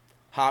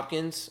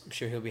 Hopkins. I'm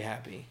sure he'll be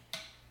happy.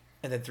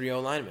 And then 3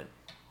 linemen.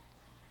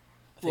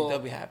 I think they'll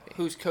be happy.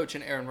 Who's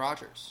coaching Aaron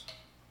Rodgers?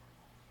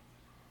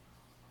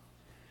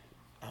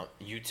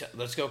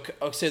 Let's go.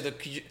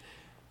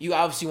 You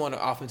obviously want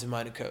an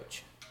offensive-minded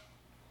coach.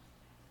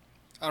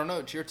 I don't know.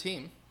 It's your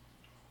team.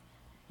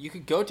 You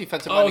could go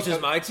defensive. Oh, this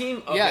is my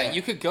team? Okay. Yeah,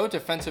 you could go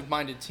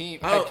defensive-minded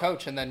head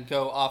coach and then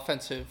go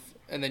offensive,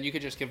 and then you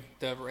could just give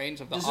the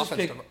reins of the offense. Just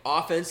pick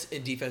offense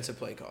and defensive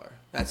play caller.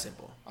 That's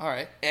simple. All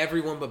right.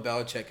 Everyone but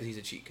Belichick because he's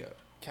a cheat code.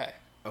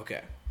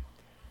 Okay.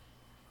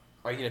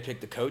 Are you going to pick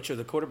the coach or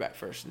the quarterback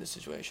first in this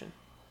situation?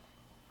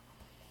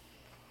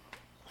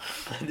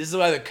 This is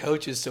why the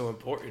coach is so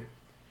important.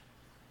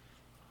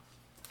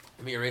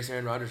 Let me erase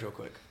Aaron Rodgers real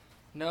quick.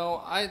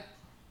 No, I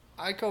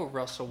go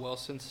Russell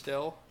Wilson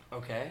still.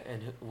 Okay,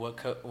 and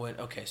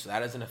okay, so that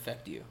doesn't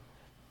affect you.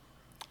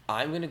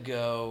 I'm going to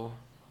go...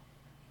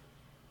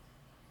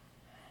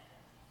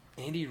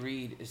 Andy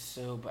Reid is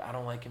but I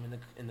don't like him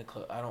in the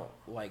I don't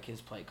like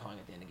his play calling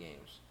at the end of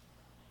games.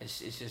 It's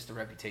just the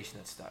reputation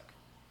that's stuck.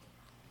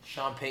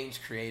 Sean Payton's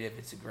creative.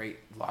 It's a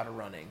lot of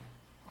running.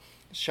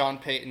 Sean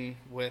Payton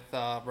with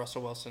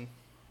Russell Wilson.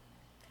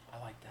 I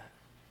like that.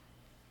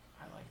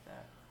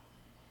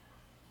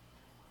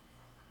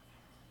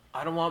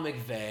 I don't want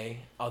McVay,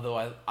 although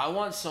I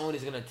want someone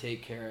who's gonna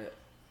take care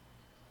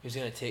of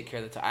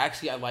the time.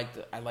 Actually, I like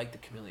the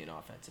chameleon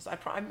offenses.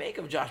 I make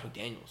of Josh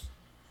McDaniels.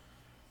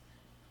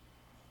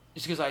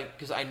 Just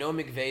because I know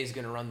McVay is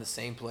gonna run the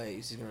same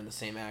plays, he's gonna run the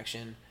same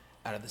action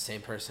out of the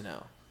same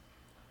personnel,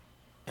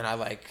 and I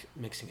like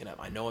mixing it up.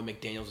 I know what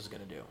McDaniels is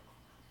gonna do.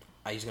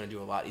 He's gonna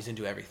do a lot. He's gonna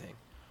do everything.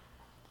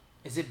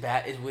 Is it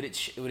bad? Would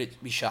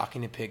it be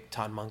shocking to pick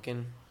Todd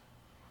Monken?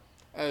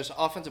 As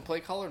offensive play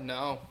caller?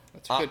 No.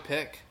 That's a good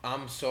pick.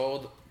 I'm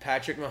sold.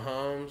 Patrick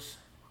Mahomes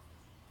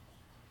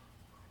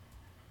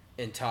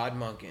and Todd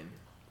Monken.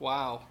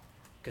 Wow.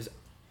 Because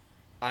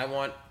I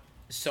want...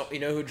 So, you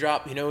know who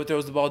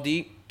throws the ball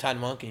deep?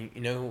 Todd Monken.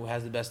 You know who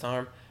has the best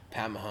arm?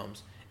 Pat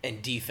Mahomes.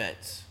 And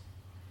defense.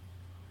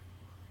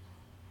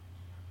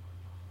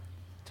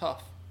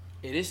 Tough.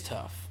 It is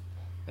tough.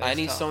 I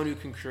need someone who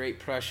can create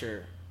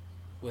pressure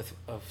with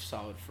a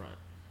solid front.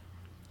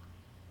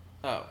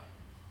 Oh.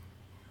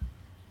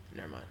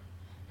 Never mind.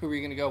 Who were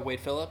you going to go? Wade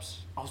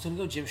Phillips? I was going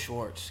to go Jim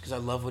Schwartz because I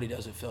love what he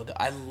does with Philadelphia.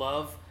 I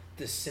love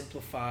the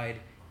simplified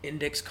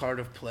index card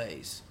of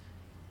plays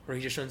where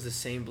he just runs the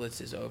same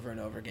blitzes over and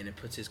over again and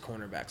puts his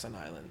cornerbacks on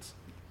islands.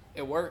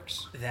 It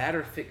works. That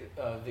or Vic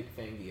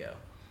Fangio.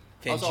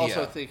 I was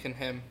also thinking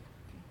him.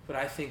 But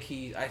I think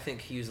he's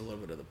a little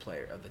bit of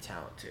the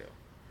talent too.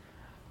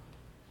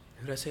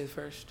 Who did I say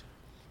first?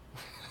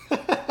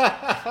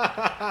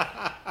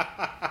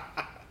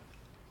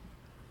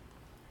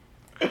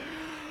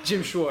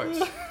 Jim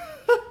Schwartz.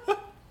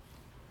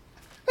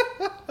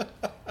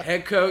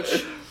 Head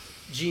coach,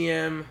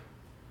 GM,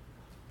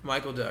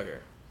 Michael Duggar.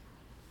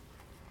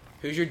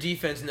 Who's your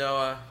defense,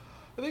 Noah?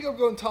 I think I'm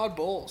going Todd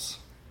Bowles.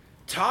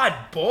 Todd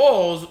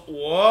Bowles?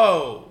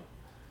 Whoa.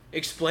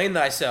 Explain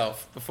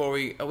thyself before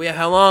we have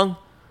how long?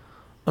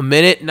 A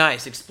minute?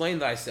 Nice. Explain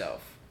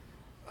thyself.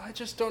 I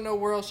just don't know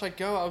where else I'd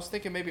go. I was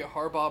thinking maybe a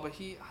Harbaugh, but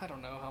I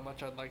don't know how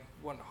much I'd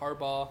want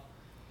Harbaugh.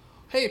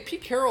 Hey,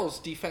 Pete Carroll's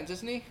defense,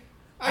 isn't he?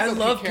 I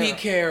love Pete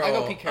Carroll. I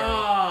go Pete Carroll.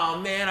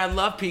 Oh, man, I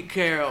love Pete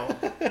Carroll.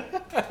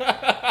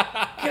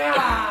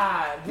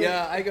 God.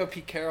 Yeah, I go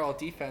Pete Carroll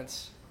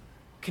defense.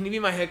 Can you be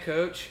my head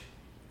coach?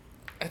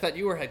 I thought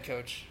you were head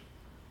coach.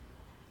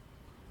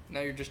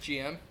 Now you're just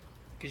GM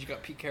because you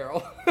got Pete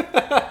Carroll.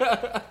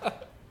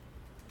 That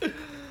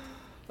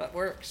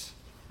works.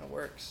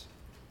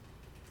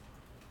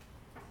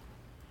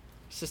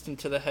 Assistant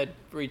to the head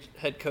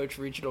coach,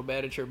 regional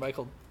manager,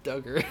 Michael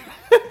Duggar.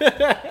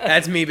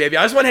 That's me, baby.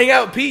 I just want to hang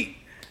out with Pete.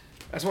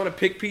 I just want to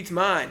pick Pete's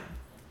mind.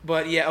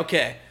 But, yeah,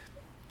 okay.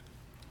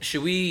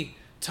 Should we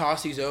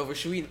toss these over?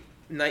 Should we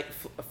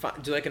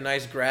do like a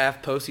nice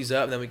graph, post these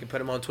up, and then we can put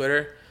them on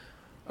Twitter?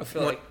 I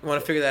feel want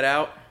to figure that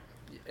out?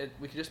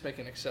 We could just make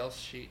an Excel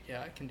sheet.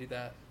 Yeah, I can do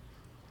that.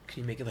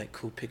 Can you make it like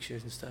cool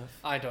pictures and stuff?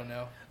 I don't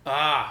know.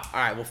 All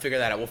right. We'll figure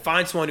that out. We'll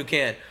find someone who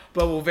can.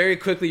 But we'll very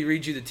quickly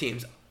read you the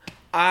teams.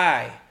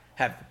 I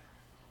have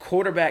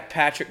quarterback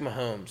Patrick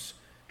Mahomes,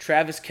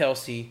 Travis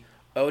Kelce,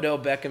 Odell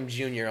Beckham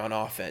Jr. on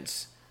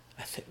offense.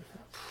 I think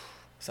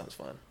sounds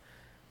fun.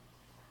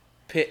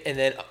 And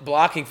then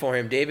blocking for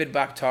him, David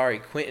Bakhtiari,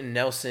 Quentin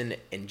Nelson,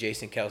 and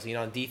Jason Kelce. And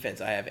on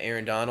defense, I have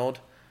Aaron Donald,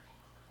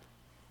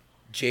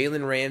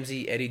 Jalen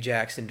Ramsey, Eddie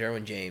Jackson,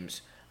 Derwin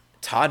James,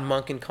 Todd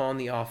Monken calling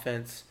the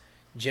offense,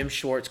 Jim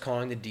Schwartz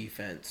calling the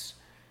defense,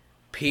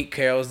 Pete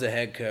Carroll's the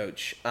head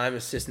coach. I'm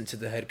assistant to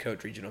the head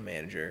coach, regional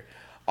manager.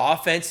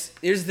 Offense,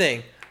 here's the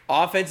thing.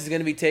 Offense is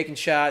going to be taking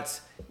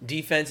shots.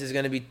 Defense is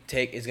going to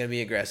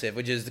be aggressive,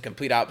 which is the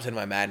complete opposite of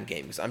my Madden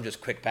game because I'm just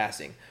quick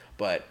passing.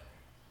 But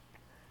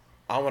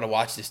I want to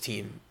watch this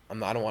team.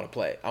 I don't want to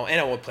play.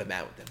 And I won't play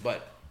Madden with them.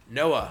 But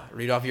Noah,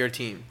 read off your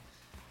team.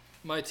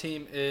 My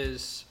team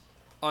is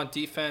on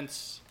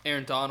defense: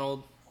 Aaron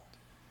Donald,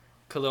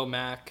 Khalil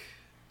Mack,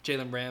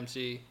 Jalen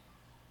Ramsey,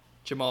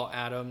 Jamal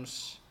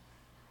Adams,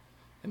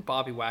 and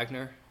Bobby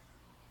Wagner.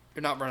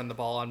 You're not running the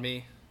ball on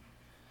me.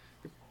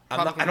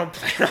 I don't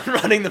plan on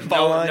running the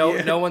ball on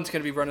you. No one's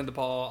going to be running the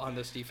ball on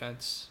this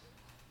defense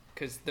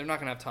because they're not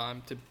going to have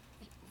time to.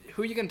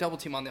 Who are you going to double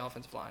team on the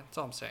offensive line? That's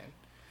all I'm saying.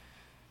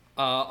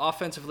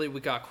 Offensively,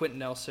 we got Quentin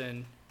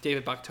Nelson,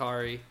 David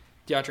Bakhtiari,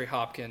 DeAndre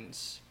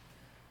Hopkins.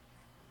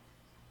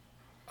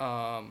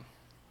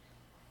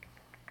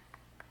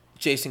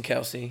 Jason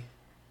Kelsey.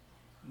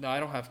 No, I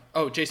don't have.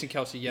 Oh, Jason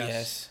Kelsey,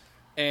 yes.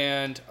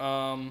 And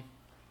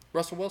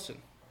Russell Wilson.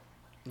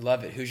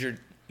 Love it.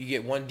 You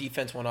get one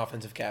defense, one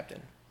offensive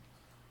captain.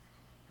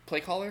 Play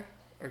caller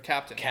or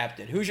captain?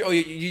 Captain.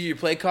 Your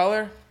play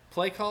caller?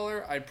 Play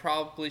caller, I'd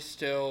probably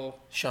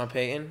Sean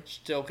Payton.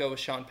 Still go with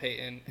Sean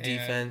Payton.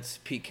 Defense,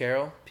 Pete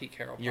Carroll. Pete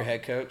Carroll. Your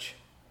head coach.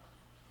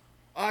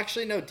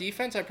 Actually, no.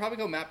 Defense, I'd probably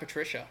go Matt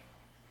Patricia.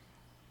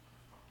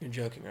 You're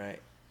joking, right?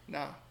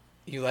 Nah.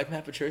 You like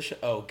Matt Patricia?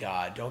 Oh,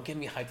 God. Don't get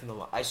me hyped in the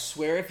line. I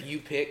swear if you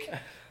pick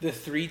the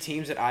 3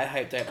 teams that I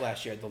hyped up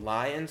last year, the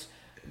Lions,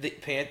 the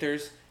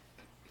Panthers,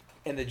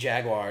 and the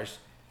Jaguars,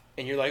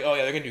 and you're like, oh,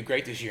 yeah, they're going to do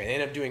great this year. And they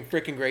end up doing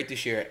freaking great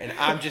this year. And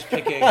I'm just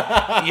picking,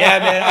 yeah,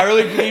 man, I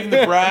really believe in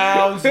the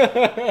Browns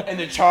and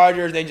the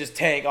Chargers. They just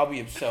tank. I'll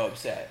be so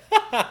upset.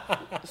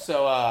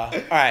 So, all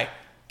right,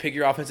 pick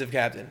your offensive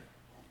captain.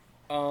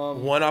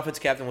 One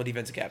offensive captain, one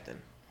defensive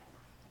captain.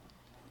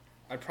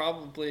 I'd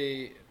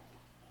probably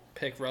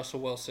pick Russell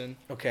Wilson.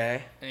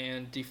 Okay.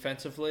 And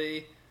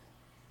defensively,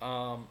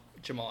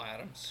 Jamal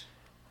Adams.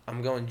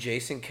 I'm going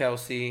Jason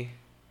Kelsey,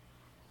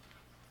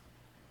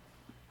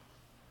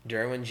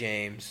 Derwin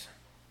James.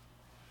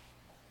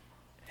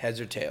 Heads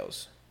or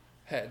tails?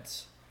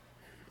 Heads.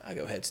 I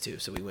go heads too,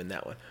 so we win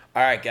that one.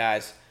 All right,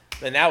 guys.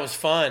 And that was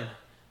fun.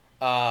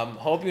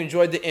 Hope you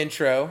enjoyed the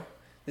intro.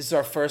 This is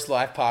our first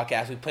live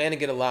podcast. We plan to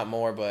get a lot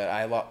more,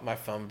 but my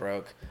phone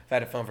broke. I've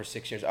had a phone for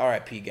 6 years.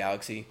 R.I.P.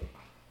 Galaxy.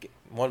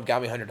 One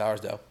got me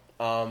 $100 though.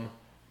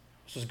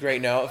 This was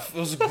great. No, it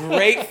was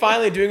great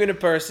finally doing it in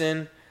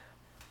person.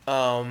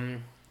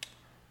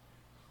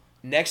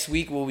 Next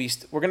week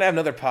we're gonna have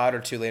another pod or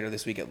 2 later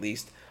this week at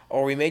least,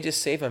 or we may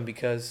just save them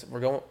because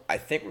I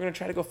think we're gonna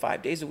try to go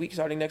 5 days a week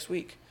starting next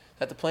week. Is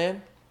that the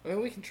plan? I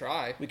mean, we can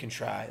try. We can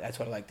try. That's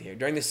what I like to hear.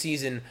 During the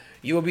season,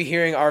 you will be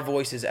hearing our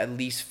voices at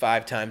least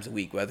 5 times a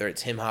week, whether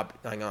it's him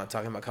hopping on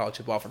talking about college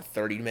football for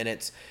 30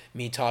 minutes,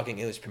 me talking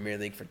English Premier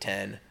League for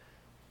 10,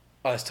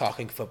 us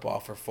talking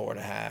football for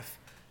 4.5.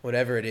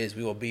 Whatever it is,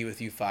 we will be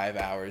with you 5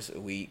 hours a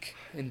week.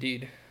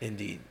 Indeed.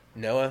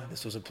 Noah,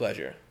 this was a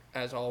pleasure.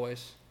 As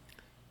always.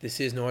 This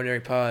is No Ordinary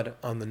Pod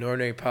on the No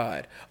Ordinary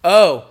Pod.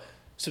 Oh,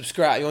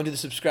 subscribe. You want to do the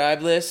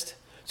subscribe list?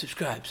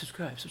 Subscribe.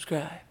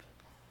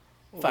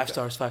 5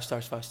 stars.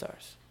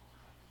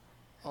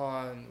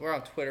 We're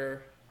on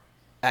Twitter.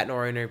 At No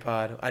Ordinary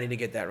Pod. I need to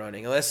get that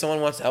running. Unless someone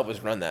wants to help us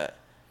run that.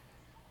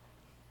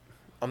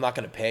 I'm not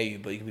going to pay you,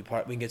 but you can be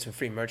part. We can get some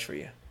free merch for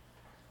you.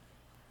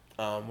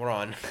 We're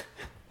on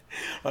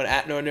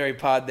at No Ordinary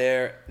Pod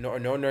there. No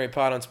Ordinary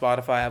Pod on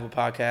Spotify, Apple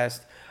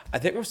Podcast. I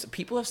think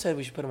people have said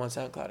we should put them on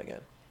SoundCloud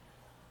again.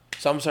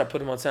 So I'm going to start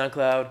putting them on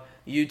SoundCloud.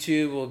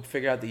 YouTube, we'll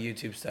figure out the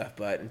YouTube stuff.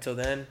 But until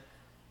then,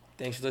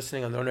 thanks for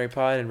listening on the Ordinary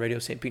Pod and Radio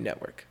St. Pete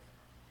Network.